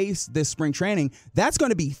first base this spring training. That's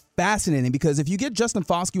going to be fascinating because if you get Justin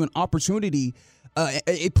Foscue an opportunity,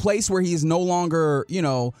 a place where he is no longer,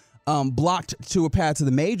 blocked to a path to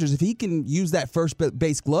the majors, if he can use that first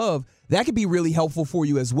base glove, that could be really helpful for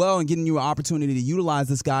you as well and getting you an opportunity to utilize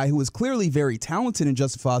this guy who is clearly very talented in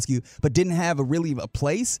Justin Foscue but didn't have a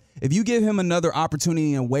place. If you give him another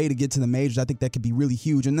opportunity and a way to get to the majors, I think that could be really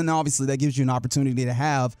huge. And then obviously that gives you an opportunity to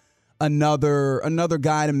have another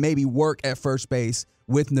guy to maybe work at first base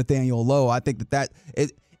with Nathaniel Lowe. I think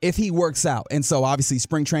if he works out. And so obviously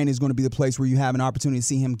spring training is going to be the place where you have an opportunity to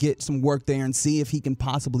see him get some work there and see if he can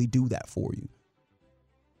possibly do that for you.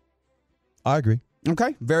 I agree.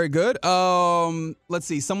 Okay, very good. Let's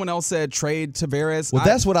see. Someone else said trade Taveras. Well,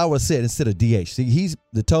 that's what I would have said instead of DH. See, he's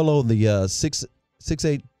the Tolo, the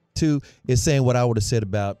 682 is saying what I would have said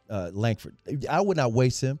about Langford. I would not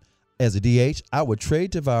waste him as a DH. I would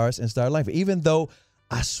trade Taveras and start Langford, even though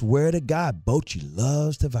I swear to God, Bochy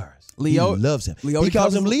loves Taveras. He loves him. He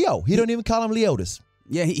calls him Leo. He don't even call him Leotis.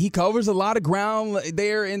 Yeah, he covers a lot of ground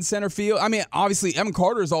there in center field. I mean, obviously, Evan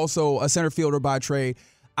Carter is also a center fielder by trade.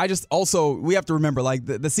 We have to remember, like,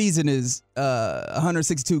 the season is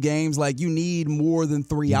 162 games. Like, you need more than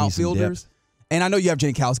 3 outfielders. And I know you have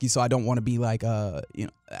Jankowski, so I don't want to be like,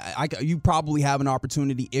 you probably have an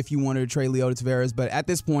opportunity if you wanted to trade Leota Taveras. But at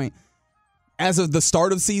this point, as of the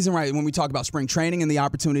start of the season, right, when we talk about spring training and the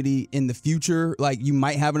opportunity in the future, like, you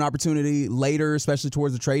might have an opportunity later, especially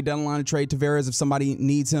towards the trade deadline, to trade Taveras if somebody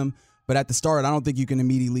needs him. But at the start, I don't think you can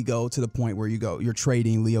immediately go to the point where you're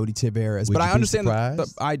trading Leody Taveras. But I understand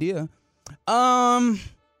the idea. Not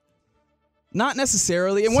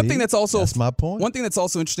necessarily. And one thing that's my point. One thing that's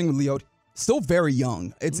also interesting with Leody, still very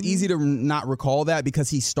young. It's easy to not recall that because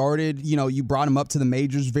he started, you brought him up to the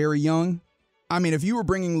majors very young. I mean, if you were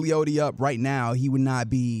bringing Leote up right now, he would not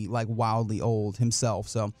be like wildly old himself.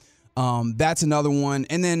 So that's another one.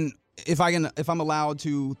 And then if I'm allowed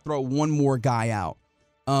to throw one more guy out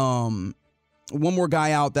that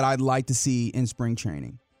I'd like to see in spring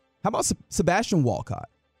training. How about Sebastian Walcott?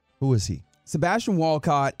 Who is he? Sebastian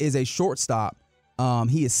Walcott is a shortstop.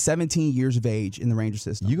 He is 17 years of age in the Ranger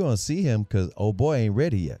system. You're going to see him because old boy ain't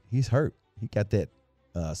ready yet. He's hurt. He got that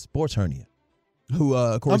sports hernia.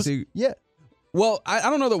 Who, Corey Seager? Yeah. Well, I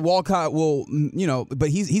don't know that Walcott will, but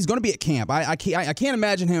he's going to be at camp. I can't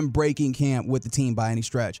imagine him breaking camp with the team by any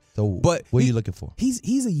stretch. So, what are you looking for?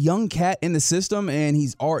 He's a young cat in the system, and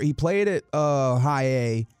he played at High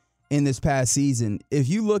A in this past season. If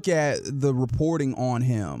you look at the reporting on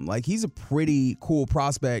him, like he's a pretty cool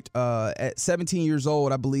prospect. At 17 years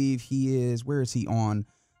old, I believe he is. Where is he on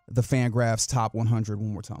the Fangraphs top 100?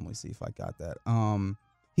 One more time. Let me see if I got that.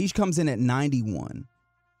 He comes in at 91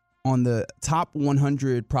 on the top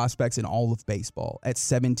 100 prospects in all of baseball at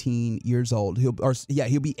 17 years old.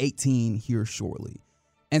 He'll be 18 here shortly.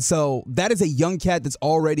 And so that is a young cat that's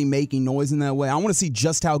already making noise in that way. I want to see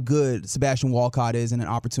just how good Sebastian Walcott is in an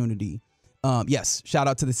opportunity. Yes, shout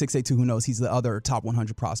out to the 682 who knows he's the other top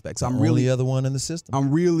 100 prospect. So the other one in the system.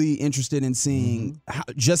 I'm really interested in seeing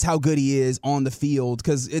just how good he is on the field,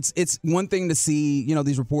 because it's one thing to see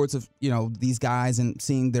these reports of these guys and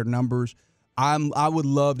seeing their numbers. I would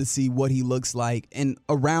love to see what he looks like and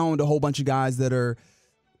around a whole bunch of guys that are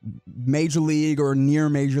major league or near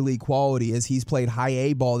major league quality, as he's played high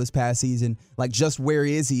A ball this past season. Like, just where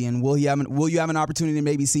is he, and will you have an opportunity to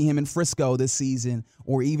maybe see him in Frisco this season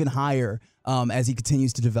or even higher as he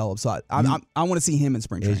continues to develop? So I want to see him in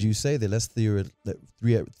spring training. As you say that, let's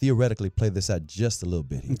theoretically play this out just a little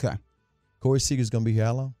bit here. Okay. Corey Seager's going to be here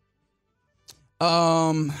how long?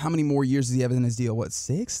 How many more years does he have in his deal? What,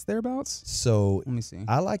 6 thereabouts? So let me see.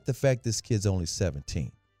 I like the fact this kid's only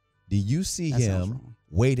 17. Do you see him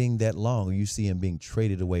waiting that long, or you see him being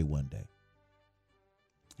traded away one day?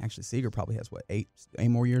 Actually, Seager probably has 8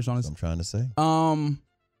 more years on his. I'm trying to say. And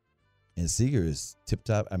Seager is tip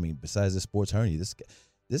top. I mean, besides the sports hernia,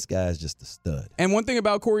 this guy is just a stud. And one thing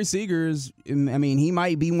about Corey Seager is, I mean, he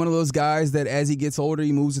might be one of those guys that as he gets older,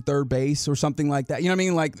 he moves to third base or something like that. You know what I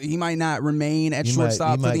mean? Like, he might not remain at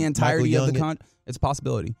shortstop for the entirety of the contract. It's a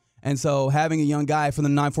possibility. And so having a young guy from the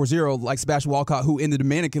 940 like Sebastian Walcott, who in the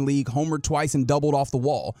Dominican League homered twice and doubled off the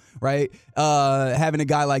wall, right? Having a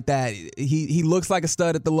guy like that, he looks like a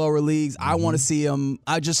stud at the lower leagues. I want to see him.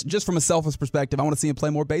 I just from a selfish perspective, I want to see him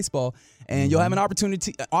play more baseball. And you'll have an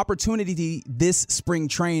opportunity this spring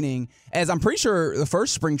training, as I'm pretty sure the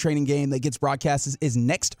first spring training game that gets broadcast is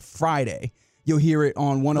next Friday. You'll hear it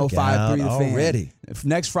on 105.3 The Fan. Already.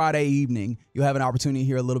 Next Friday evening, you'll have an opportunity to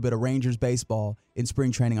hear a little bit of Rangers baseball in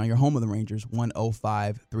spring training on your home of the Rangers,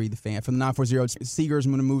 105.3 The Fan. From the 940, Seager's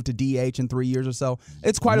going to move to DH in 3 years or so.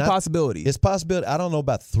 It's quite a possibility. It's a possibility. I don't know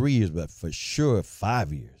about 3 years, but for sure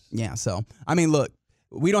 5 years. Yeah, so, I mean, look,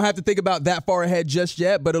 we don't have to think about that far ahead just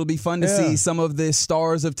yet, but it'll be fun to see some of the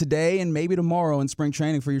stars of today and maybe tomorrow in spring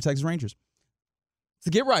training for your Texas Rangers.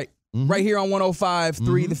 So get right. Right here on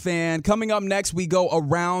 105.3 The Fan. Coming up next, we go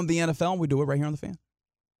around the NFL, and we do it right here on The Fan.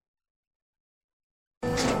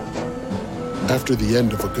 After the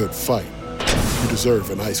end of a good fight, you deserve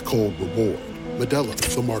an ice-cold reward. Modelo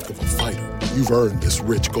is the mark of a fighter. You've earned this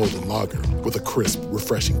rich golden lager with a crisp,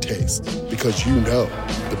 refreshing taste. Because you know,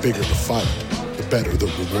 the bigger the fight, the better the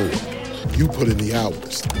reward. You put in the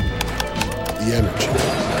hours, the energy,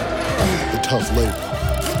 the tough labor.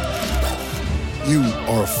 You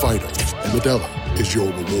are a fighter, and Modelo is your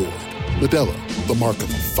reward. Modelo, the mark of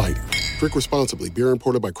a fighter. Drink responsibly. Beer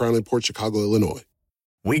imported by Crown Imports, Chicago, Illinois.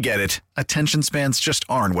 We get it. Attention spans just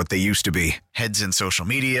aren't what they used to be. Heads in social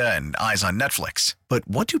media and eyes on Netflix. But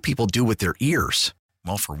what do people do with their ears?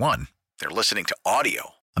 Well, for one, they're listening to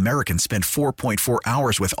audio. Americans spend 4.4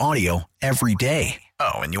 hours with audio every day.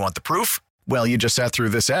 Oh, and you want the proof? Well, you just sat through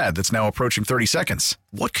this ad that's now approaching 30 seconds.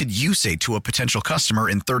 What could you say to a potential customer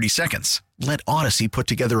in 30 seconds? Let Odyssey put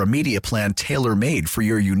together a media plan tailor-made for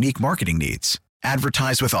your unique marketing needs.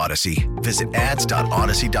 Advertise with Odyssey. Visit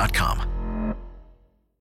ads.odyssey.com.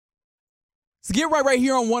 So get right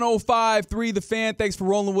here on 105.3 The Fan. Thanks for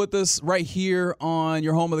rolling with us right here on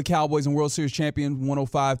your home of the Cowboys and World Series champion,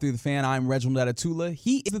 105.3 The Fan. I'm Reginald Atatula.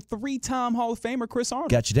 He is the 3-time Hall of Famer, Chris Arnold.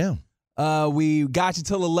 Got you down. We got you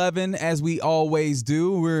till 11, as we always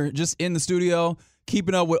do. We're just in the studio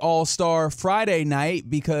keeping up with All-Star Friday night,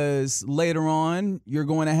 because later on you're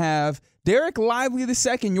going to have Derek Lively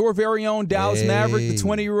II, your very own Dallas Maverick, the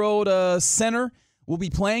 20-year-old center, will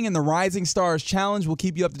be playing in the Rising Stars Challenge. We'll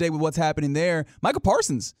keep you up to date with what's happening there. Michael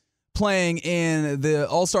Parsons playing in the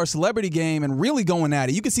All-Star Celebrity Game and really going at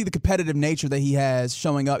it. You can see the competitive nature that he has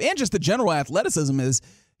showing up, and just the general athleticism is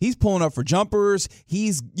he's pulling up for jumpers.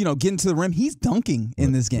 He's, getting to the rim. He's dunking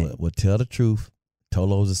in this game. Well, tell the truth.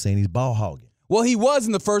 Tolo's saying he's ball hogging. Well, he was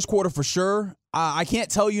in the first quarter for sure. I can't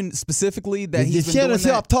tell you specifically that he's been doing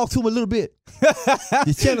that. I've talked to him a little bit.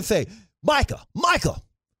 Your channel say, Micah,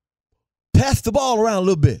 pass the ball around a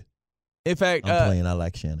little bit. In fact, I'm playing. I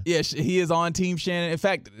like Shannon. Yeah, he is on Team Shannon. In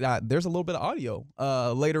fact, there's a little bit of audio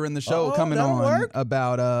later in the show coming on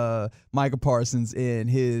about Micah Parsons and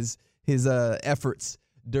his efforts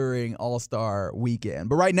during All-Star Weekend.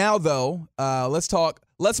 But right now, though, let's talk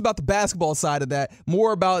less about the basketball side of that,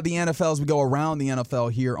 more about the NFL as we go around the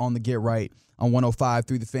NFL here on the Get Right on 105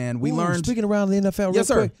 through the Fan. We learned. Speaking around the NFL, yes,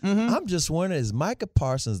 sir. Quick, I'm just wondering, is Micah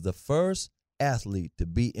Parsons the first athlete to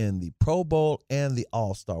be in the Pro Bowl and the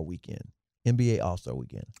All-Star Weekend, NBA All-Star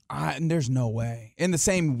Weekend? There's no way. In the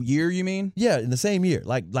same year, you mean? Yeah, in the same year,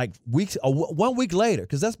 like weeks, 1 week later,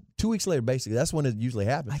 because that's 2 weeks later, basically. That's when it usually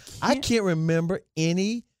happens. I can't remember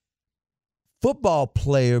any football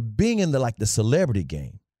player being in the celebrity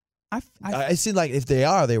game. It seems like if they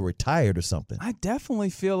are, they're retired or something. I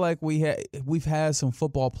definitely feel like we've had some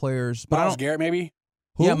football players. But Myles Garrett, maybe?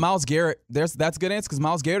 Who? Yeah, Myles Garrett. That's a good answer because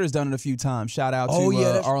Myles Garrett has done it a few times. Shout out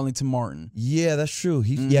to Arlington Martin. Yeah, that's true.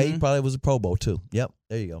 He probably was a Pro Bowl too. Yep,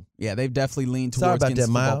 there you go. Yeah, they've definitely leaned towards. Sorry about that,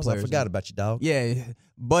 Myles. Players. I forgot about you, dog. Yeah,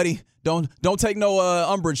 buddy, don't take no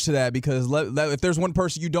umbrage to that because if there's one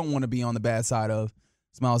person you don't want to be on the bad side of,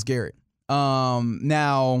 it's Myles Garrett.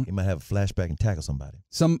 Now he might have a flashback and tackle somebody.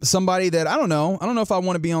 Somebody that I don't know if I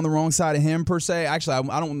want to be on the wrong side of him per se. Actually,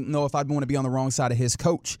 I don't know if I'd want to be on the wrong side of his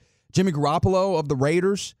coach, Jimmy Garoppolo of the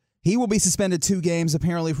Raiders. He will be suspended 2 games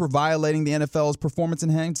apparently for violating the NFL's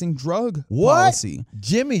performance-enhancing drug policy.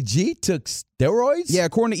 Jimmy G took steroids? Yeah,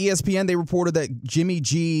 according to ESPN, they reported that Jimmy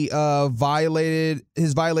G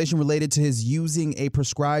violation related to his using a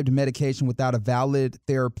prescribed medication without a valid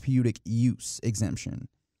therapeutic use exemption.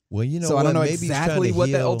 Well, you know, so I don't know maybe exactly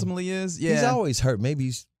what that ultimately is. Yeah, he's always hurt. Maybe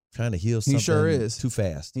he's trying to heal something. He sure is too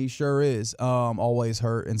fast. He sure is. Always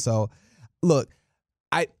hurt. And so, look,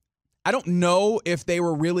 I don't know if they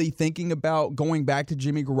were really thinking about going back to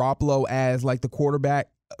Jimmy Garoppolo as like the quarterback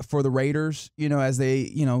for the Raiders. As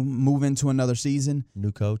they move into another season.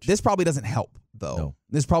 New coach. This probably doesn't help though. No.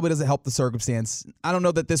 This probably doesn't help the circumstance. I don't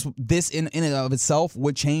know that this in and of itself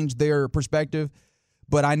would change their perspective.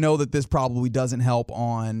 But I know that this probably doesn't help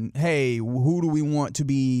on, hey, who do we want to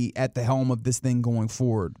be at the helm of this thing going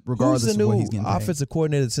forward, regardless of what he's getting paid. Offensive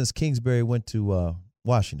coordinator since Kingsbury went to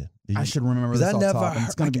Washington? I should remember this off top.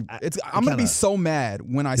 I'm going to be so mad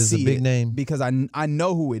when I see big it name. Because I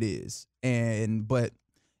know who it is. But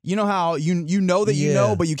you know how you know that you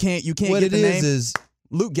know, but you can't get the name? Is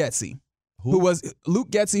Luke Getsy. Who was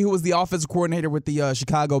the offensive coordinator with the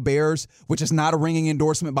Chicago Bears, which is not a ringing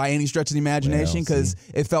endorsement by any stretch of the imagination because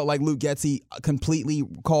it felt like Luke Getsy completely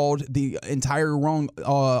called the entire wrong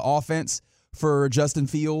offense for Justin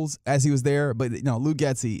Fields as he was there. But no, Luke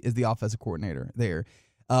Getsy is the offensive coordinator there.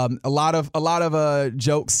 A lot of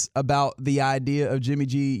jokes about the idea of Jimmy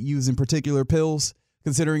G using particular pills,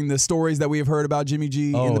 considering the stories that we have heard about Jimmy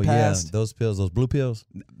G in the past. Yeah, those pills, those blue pills.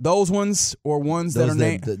 Those ones or ones that are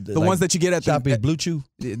named the ones that you get at the Blue Chew.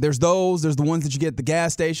 There's those. There's the ones that you get at the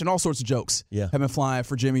gas station. All sorts of jokes have been flying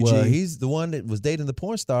for Jimmy G. Well, he's the one that was dating the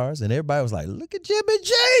porn stars, and everybody was like, "Look at Jimmy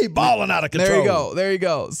G balling out of control." There you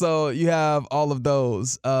go. So you have all of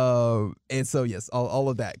those, and so yes, all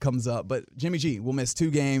of that comes up. But Jimmy G will miss 2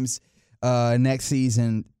 games next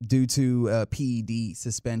season due to PED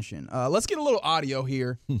suspension. Let's get a little audio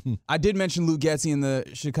here. I did mention Luke Getsy and the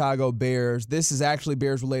Chicago Bears. This is actually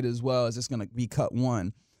Bears related as well. It's just going to be cut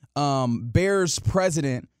one. Bears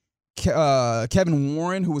president Kevin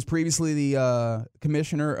Warren, who was previously the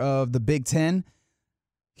commissioner of the Big Ten,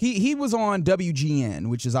 he was on WGN,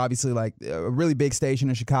 which is obviously like a really big station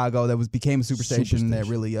in Chicago that became a superstation that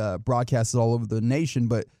really broadcasted all over the nation,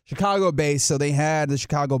 but Chicago-based. So they had the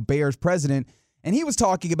Chicago Bears president, and he was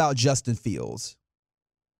talking about Justin Fields.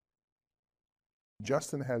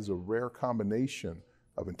 Justin has a rare combination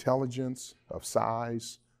of intelligence, of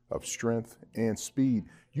size, of strength, and speed.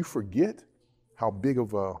 You forget how big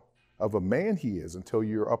of a man he is until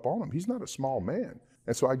you're up on him. He's not a small man.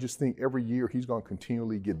 And so I just think every year he's going to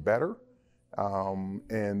continually get better. So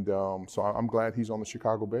I'm glad he's on the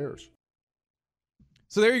Chicago Bears.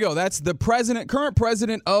 So there you go. That's the current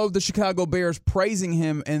president of the Chicago Bears, praising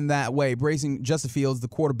him in that way, praising Justin Fields, the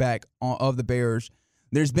quarterback of the Bears.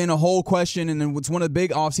 There's been a whole question, and it's one of the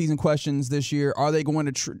big offseason questions this year. Are they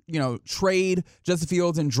going to trade Justin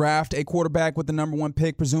Fields and draft a quarterback with the number 1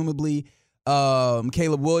 pick, presumably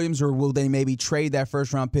Caleb Williams, or will they maybe trade that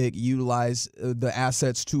first-round pick, utilize the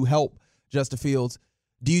assets to help Justin Fields?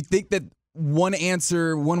 Do you think that one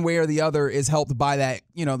answer, one way or the other, is helped by that,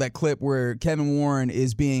 that clip where Kevin Warren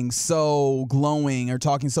is being so glowing or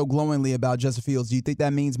talking so glowingly about Justin Fields? Do you think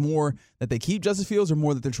that means more that they keep Justin Fields or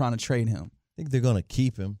more that they're trying to trade him? I think they're going to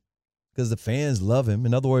keep him because the fans love him.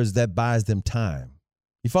 In other words, that buys them time.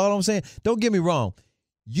 You follow what I'm saying? Don't get me wrong.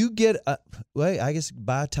 You get I guess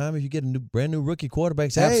buy time if you get a brand new rookie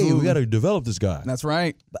quarterback. Say, hey, we got to develop this guy. That's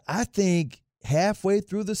right. But I think halfway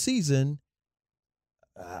through the season,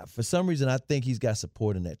 for some reason, I think he's got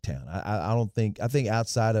support in that town. I think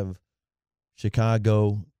outside of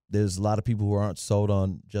Chicago, there's a lot of people who aren't sold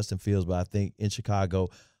on Justin Fields, but I think in Chicago,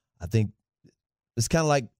 I think it's kind of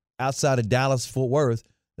like outside of Dallas, Fort Worth,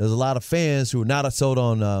 there's a lot of fans who are not sold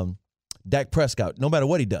on Dak Prescott, no matter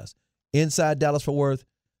what he does. Inside Dallas, Fort Worth,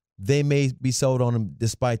 they may be sold on him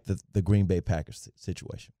despite the Green Bay Packers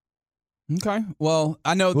situation. Okay. Well,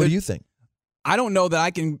 I know. What do you think? I don't know that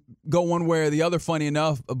I can go one way or the other, funny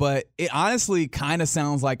enough, but it honestly kind of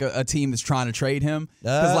sounds like a team that's trying to trade him.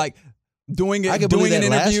 Because, doing an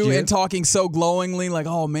interview and talking so glowingly, like,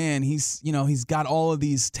 oh, man, he's got all of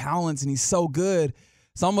these talents and he's so good.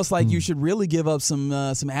 It's almost like you should really give up some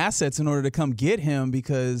assets in order to come get him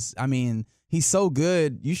because, I mean, he's so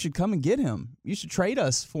good. You should come and get him. You should trade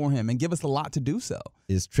us for him and give us a lot to do so.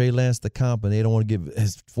 Is Trey Lance the comp and they don't want to give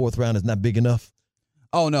his fourth round is not big enough?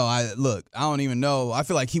 Oh, no. I don't even know. I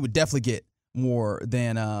feel like he would definitely get more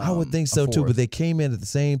than I would think so, too. But they came in at the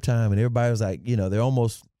same time, and everybody was like, they're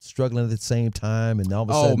almost struggling at the same time. And all of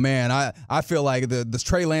a sudden. Oh, man. I feel like the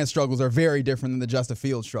Trey Lance struggles are very different than the Justin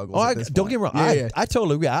Fields struggles. Don't get me wrong. I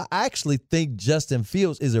totally agree. I actually think Justin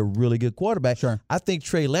Fields is a really good quarterback. Sure. I think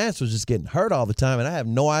Trey Lance was just getting hurt all the time, and I have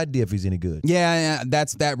no idea if he's any good. Yeah,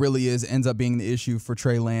 that really ends up being the issue for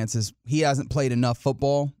Trey Lance is he hasn't played enough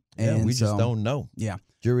football. And we just don't know. Yeah.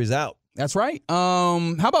 Jury's out. That's right.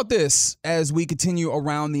 How about this as we continue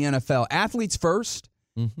around the NFL? Athletes First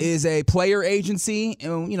is a player agency,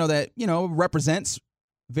 that represents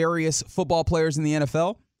various football players in the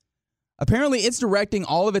NFL. Apparently, it's directing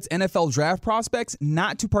all of its NFL draft prospects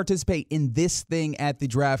not to participate in this thing at the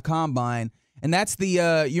draft combine, and that's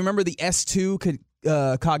the you remember the S2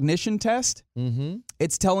 cognition test? Mm-hmm.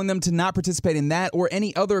 It's telling them to not participate in that or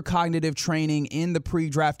any other cognitive training in the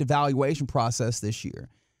pre-draft evaluation process this year.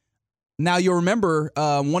 Now, you'll remember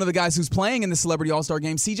one of the guys who's playing in the Celebrity All-Star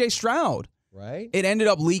Game, C.J. Stroud. Right. It ended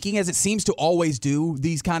up leaking, as it seems to always do,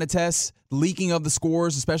 these kind of tests, leaking of the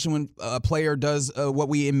scores, especially when a player does what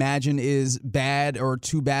we imagine is bad or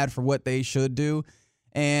too bad for what they should do.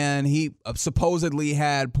 And he supposedly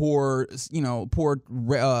had poor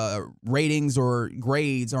ratings or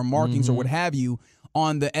grades or markings or what have you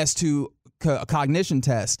on the S2 cognition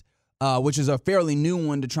test, which is a fairly new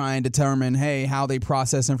one to try and determine, hey, how they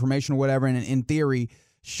process information or whatever. And in theory,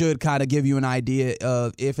 should kind of give you an idea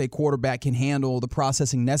of if a quarterback can handle the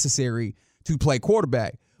processing necessary to play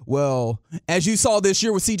quarterback. Well, as you saw this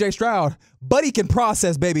year with C.J. Stroud, Buddy can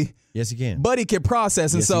process, baby. Yes, he can. Buddy can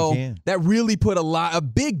process. And yes, so that really put a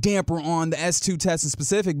big damper on the S2 test in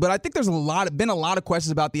specific. But I think there's been a lot of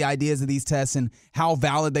questions about the ideas of these tests and how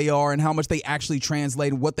valid they are and how much they actually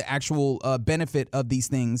translate and what the actual benefit of these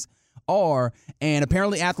things are. And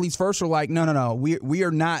apparently Athletes First are like, no, we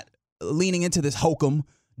are not leaning into this hokum.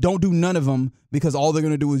 Don't do none of them because all they're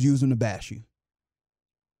going to do is use them to bash you.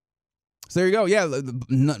 So there you go. Yeah,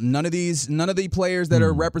 none of the players that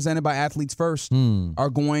are represented by Athletes First are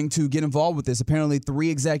going to get involved with this. Apparently, 3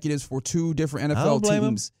 executives for 2 different NFL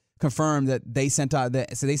teams confirmed that they sent out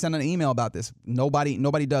that. So they sent an email about this.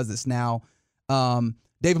 Nobody does this now.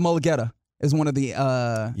 David Mulligetta is one of the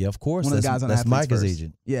of course, one of the guys on that's Athletes Micah's First.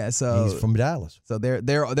 agent. Yeah, so he's from Dallas. So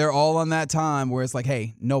they're all on that time where it's like,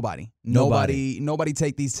 hey, nobody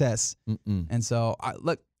take these tests. And so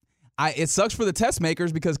it sucks for the test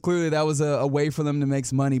makers because clearly that was a way for them to make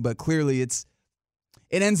some money, but clearly it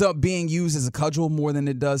ends up being used as a cudgel more than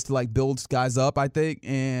it does to like build guys up, I think.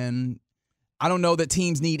 And I don't know that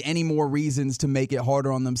teams need any more reasons to make it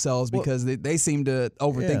harder on themselves because they seem to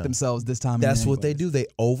overthink themselves this time. That's what they do. They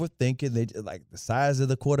overthink it. They like the size of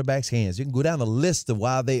the quarterback's hands. You can go down the list of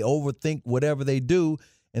why they overthink whatever they do,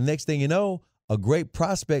 and next thing you know, a great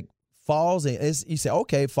prospect falls, and you say,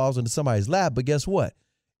 okay, it falls into somebody's lap, but guess what?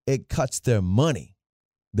 It cuts their money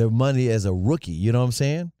as a rookie. You know what I'm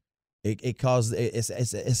saying? It causes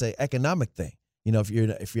it's an economic thing. You know, if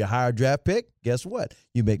you're a higher draft pick, guess what?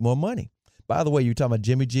 You make more money. By the way, you're talking about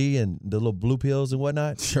Jimmy G and the little blue pills and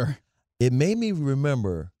whatnot. Sure. It made me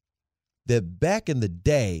remember that back in the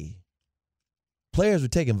day, players were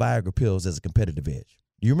taking Viagra pills as a competitive edge.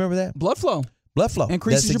 You remember that? Blood flow. Blood flow.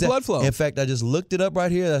 Increases your blood flow. In fact, I just looked it up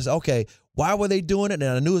right here. That's okay. Why were they doing it? And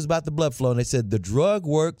I knew it was about the blood flow. And they said the drug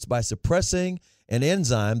works by suppressing an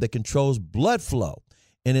enzyme that controls blood flow.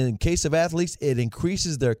 And in case of athletes, it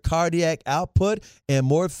increases their cardiac output and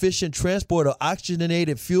more efficient transport of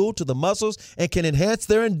oxygenated fuel to the muscles and can enhance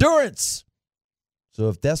their endurance. So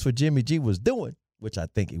if that's what Jimmy G was doing, which I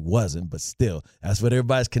think he wasn't, but still, that's what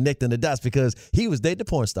everybody's connecting the dots because he was dating the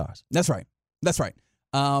porn stars. That's right.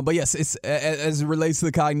 But yes, it's as it relates to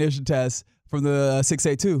the cognition test from the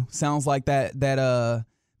 682. Sounds like that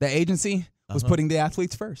agency was putting the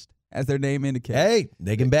athletes first, as their name indicates. Hey,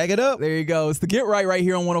 they can back it up. There you go. It's the Get Right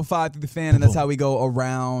here on 105 through the Fan, and that's how we go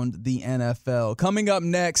around the NFL. Coming up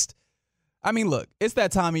next, I mean, look, it's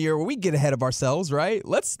that time of year where we get ahead of ourselves, right?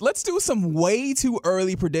 Let's do some way too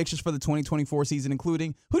early predictions for the 2024 season,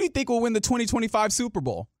 including who do you think will win the 2025 Super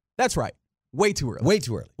Bowl? That's right. Way too early. Way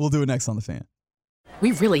too early. We'll do it next on the Fan.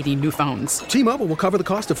 We really need new phones. T-Mobile will cover the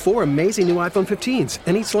cost of 4 amazing new iPhone 15s,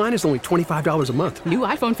 and each line is only $25 a month. New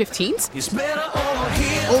iPhone 15s? It's better over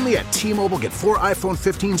here. Only at T-Mobile, get 4 iPhone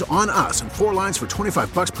 15s on us and 4 lines for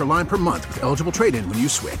 $25 per line per month with eligible trade-in when you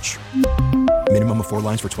switch. Minimum of 4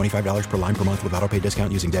 lines for $25 per line per month with autopay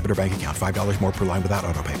discount using debit or bank account. $5 more per line without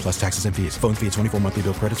autopay, plus taxes and fees. Phone fee at 24 monthly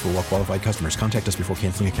bill credits for well-qualified customers. Contact us before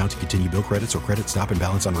canceling account to continue bill credits or credit stop and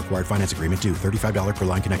balance on required finance agreement due. $35 per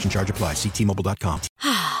line connection charge applies. See T-Mobile.com.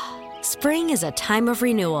 Spring is a time of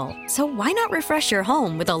renewal, so why not refresh your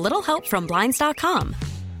home with a little help from Blinds.com?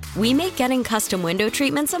 We make getting custom window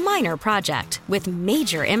treatments a minor project with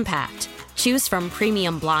major impact. Choose from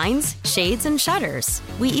premium blinds, shades, and shutters.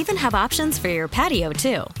 We even have options for your patio,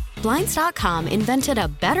 too. Blinds.com invented a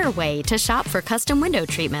better way to shop for custom window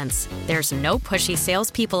treatments. There's no pushy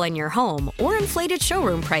salespeople in your home or inflated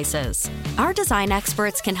showroom prices. Our design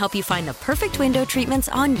experts can help you find the perfect window treatments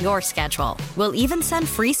on your schedule. We'll even send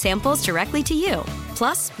free samples directly to you.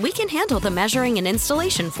 Plus, we can handle the measuring and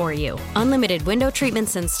installation for you. Unlimited window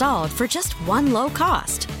treatments installed for just one low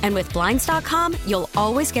cost. And with Blinds.com, you'll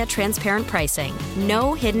always get transparent pricing.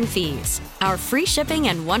 No hidden fees. Our free shipping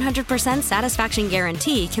and 100% satisfaction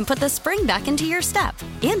guarantee can put the spring back into your step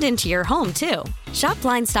and into your home, too. Shop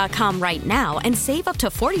Blinds.com right now and save up to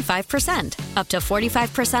 45%. Up to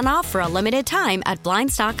 45% off for a limited time at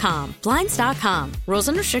Blinds.com. Blinds.com. Rules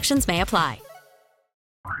and restrictions may apply.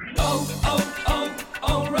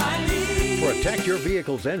 O'Reilly. Protect your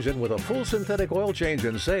vehicle's engine with a full synthetic oil change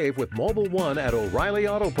and save with Mobile One at O'Reilly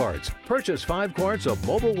Auto Parts. Purchase 5 quarts of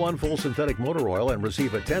Mobile One full synthetic motor oil and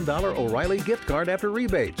receive a $10 O'Reilly gift card after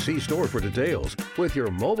rebate. See store for details. With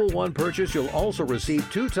your Mobile One purchase, you'll also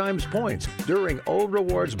receive 2 times points during O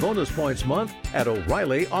Rewards Bonus Points Month at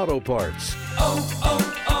O'Reilly Auto Parts.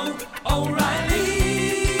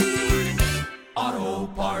 O'Reilly Auto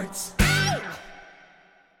Parts.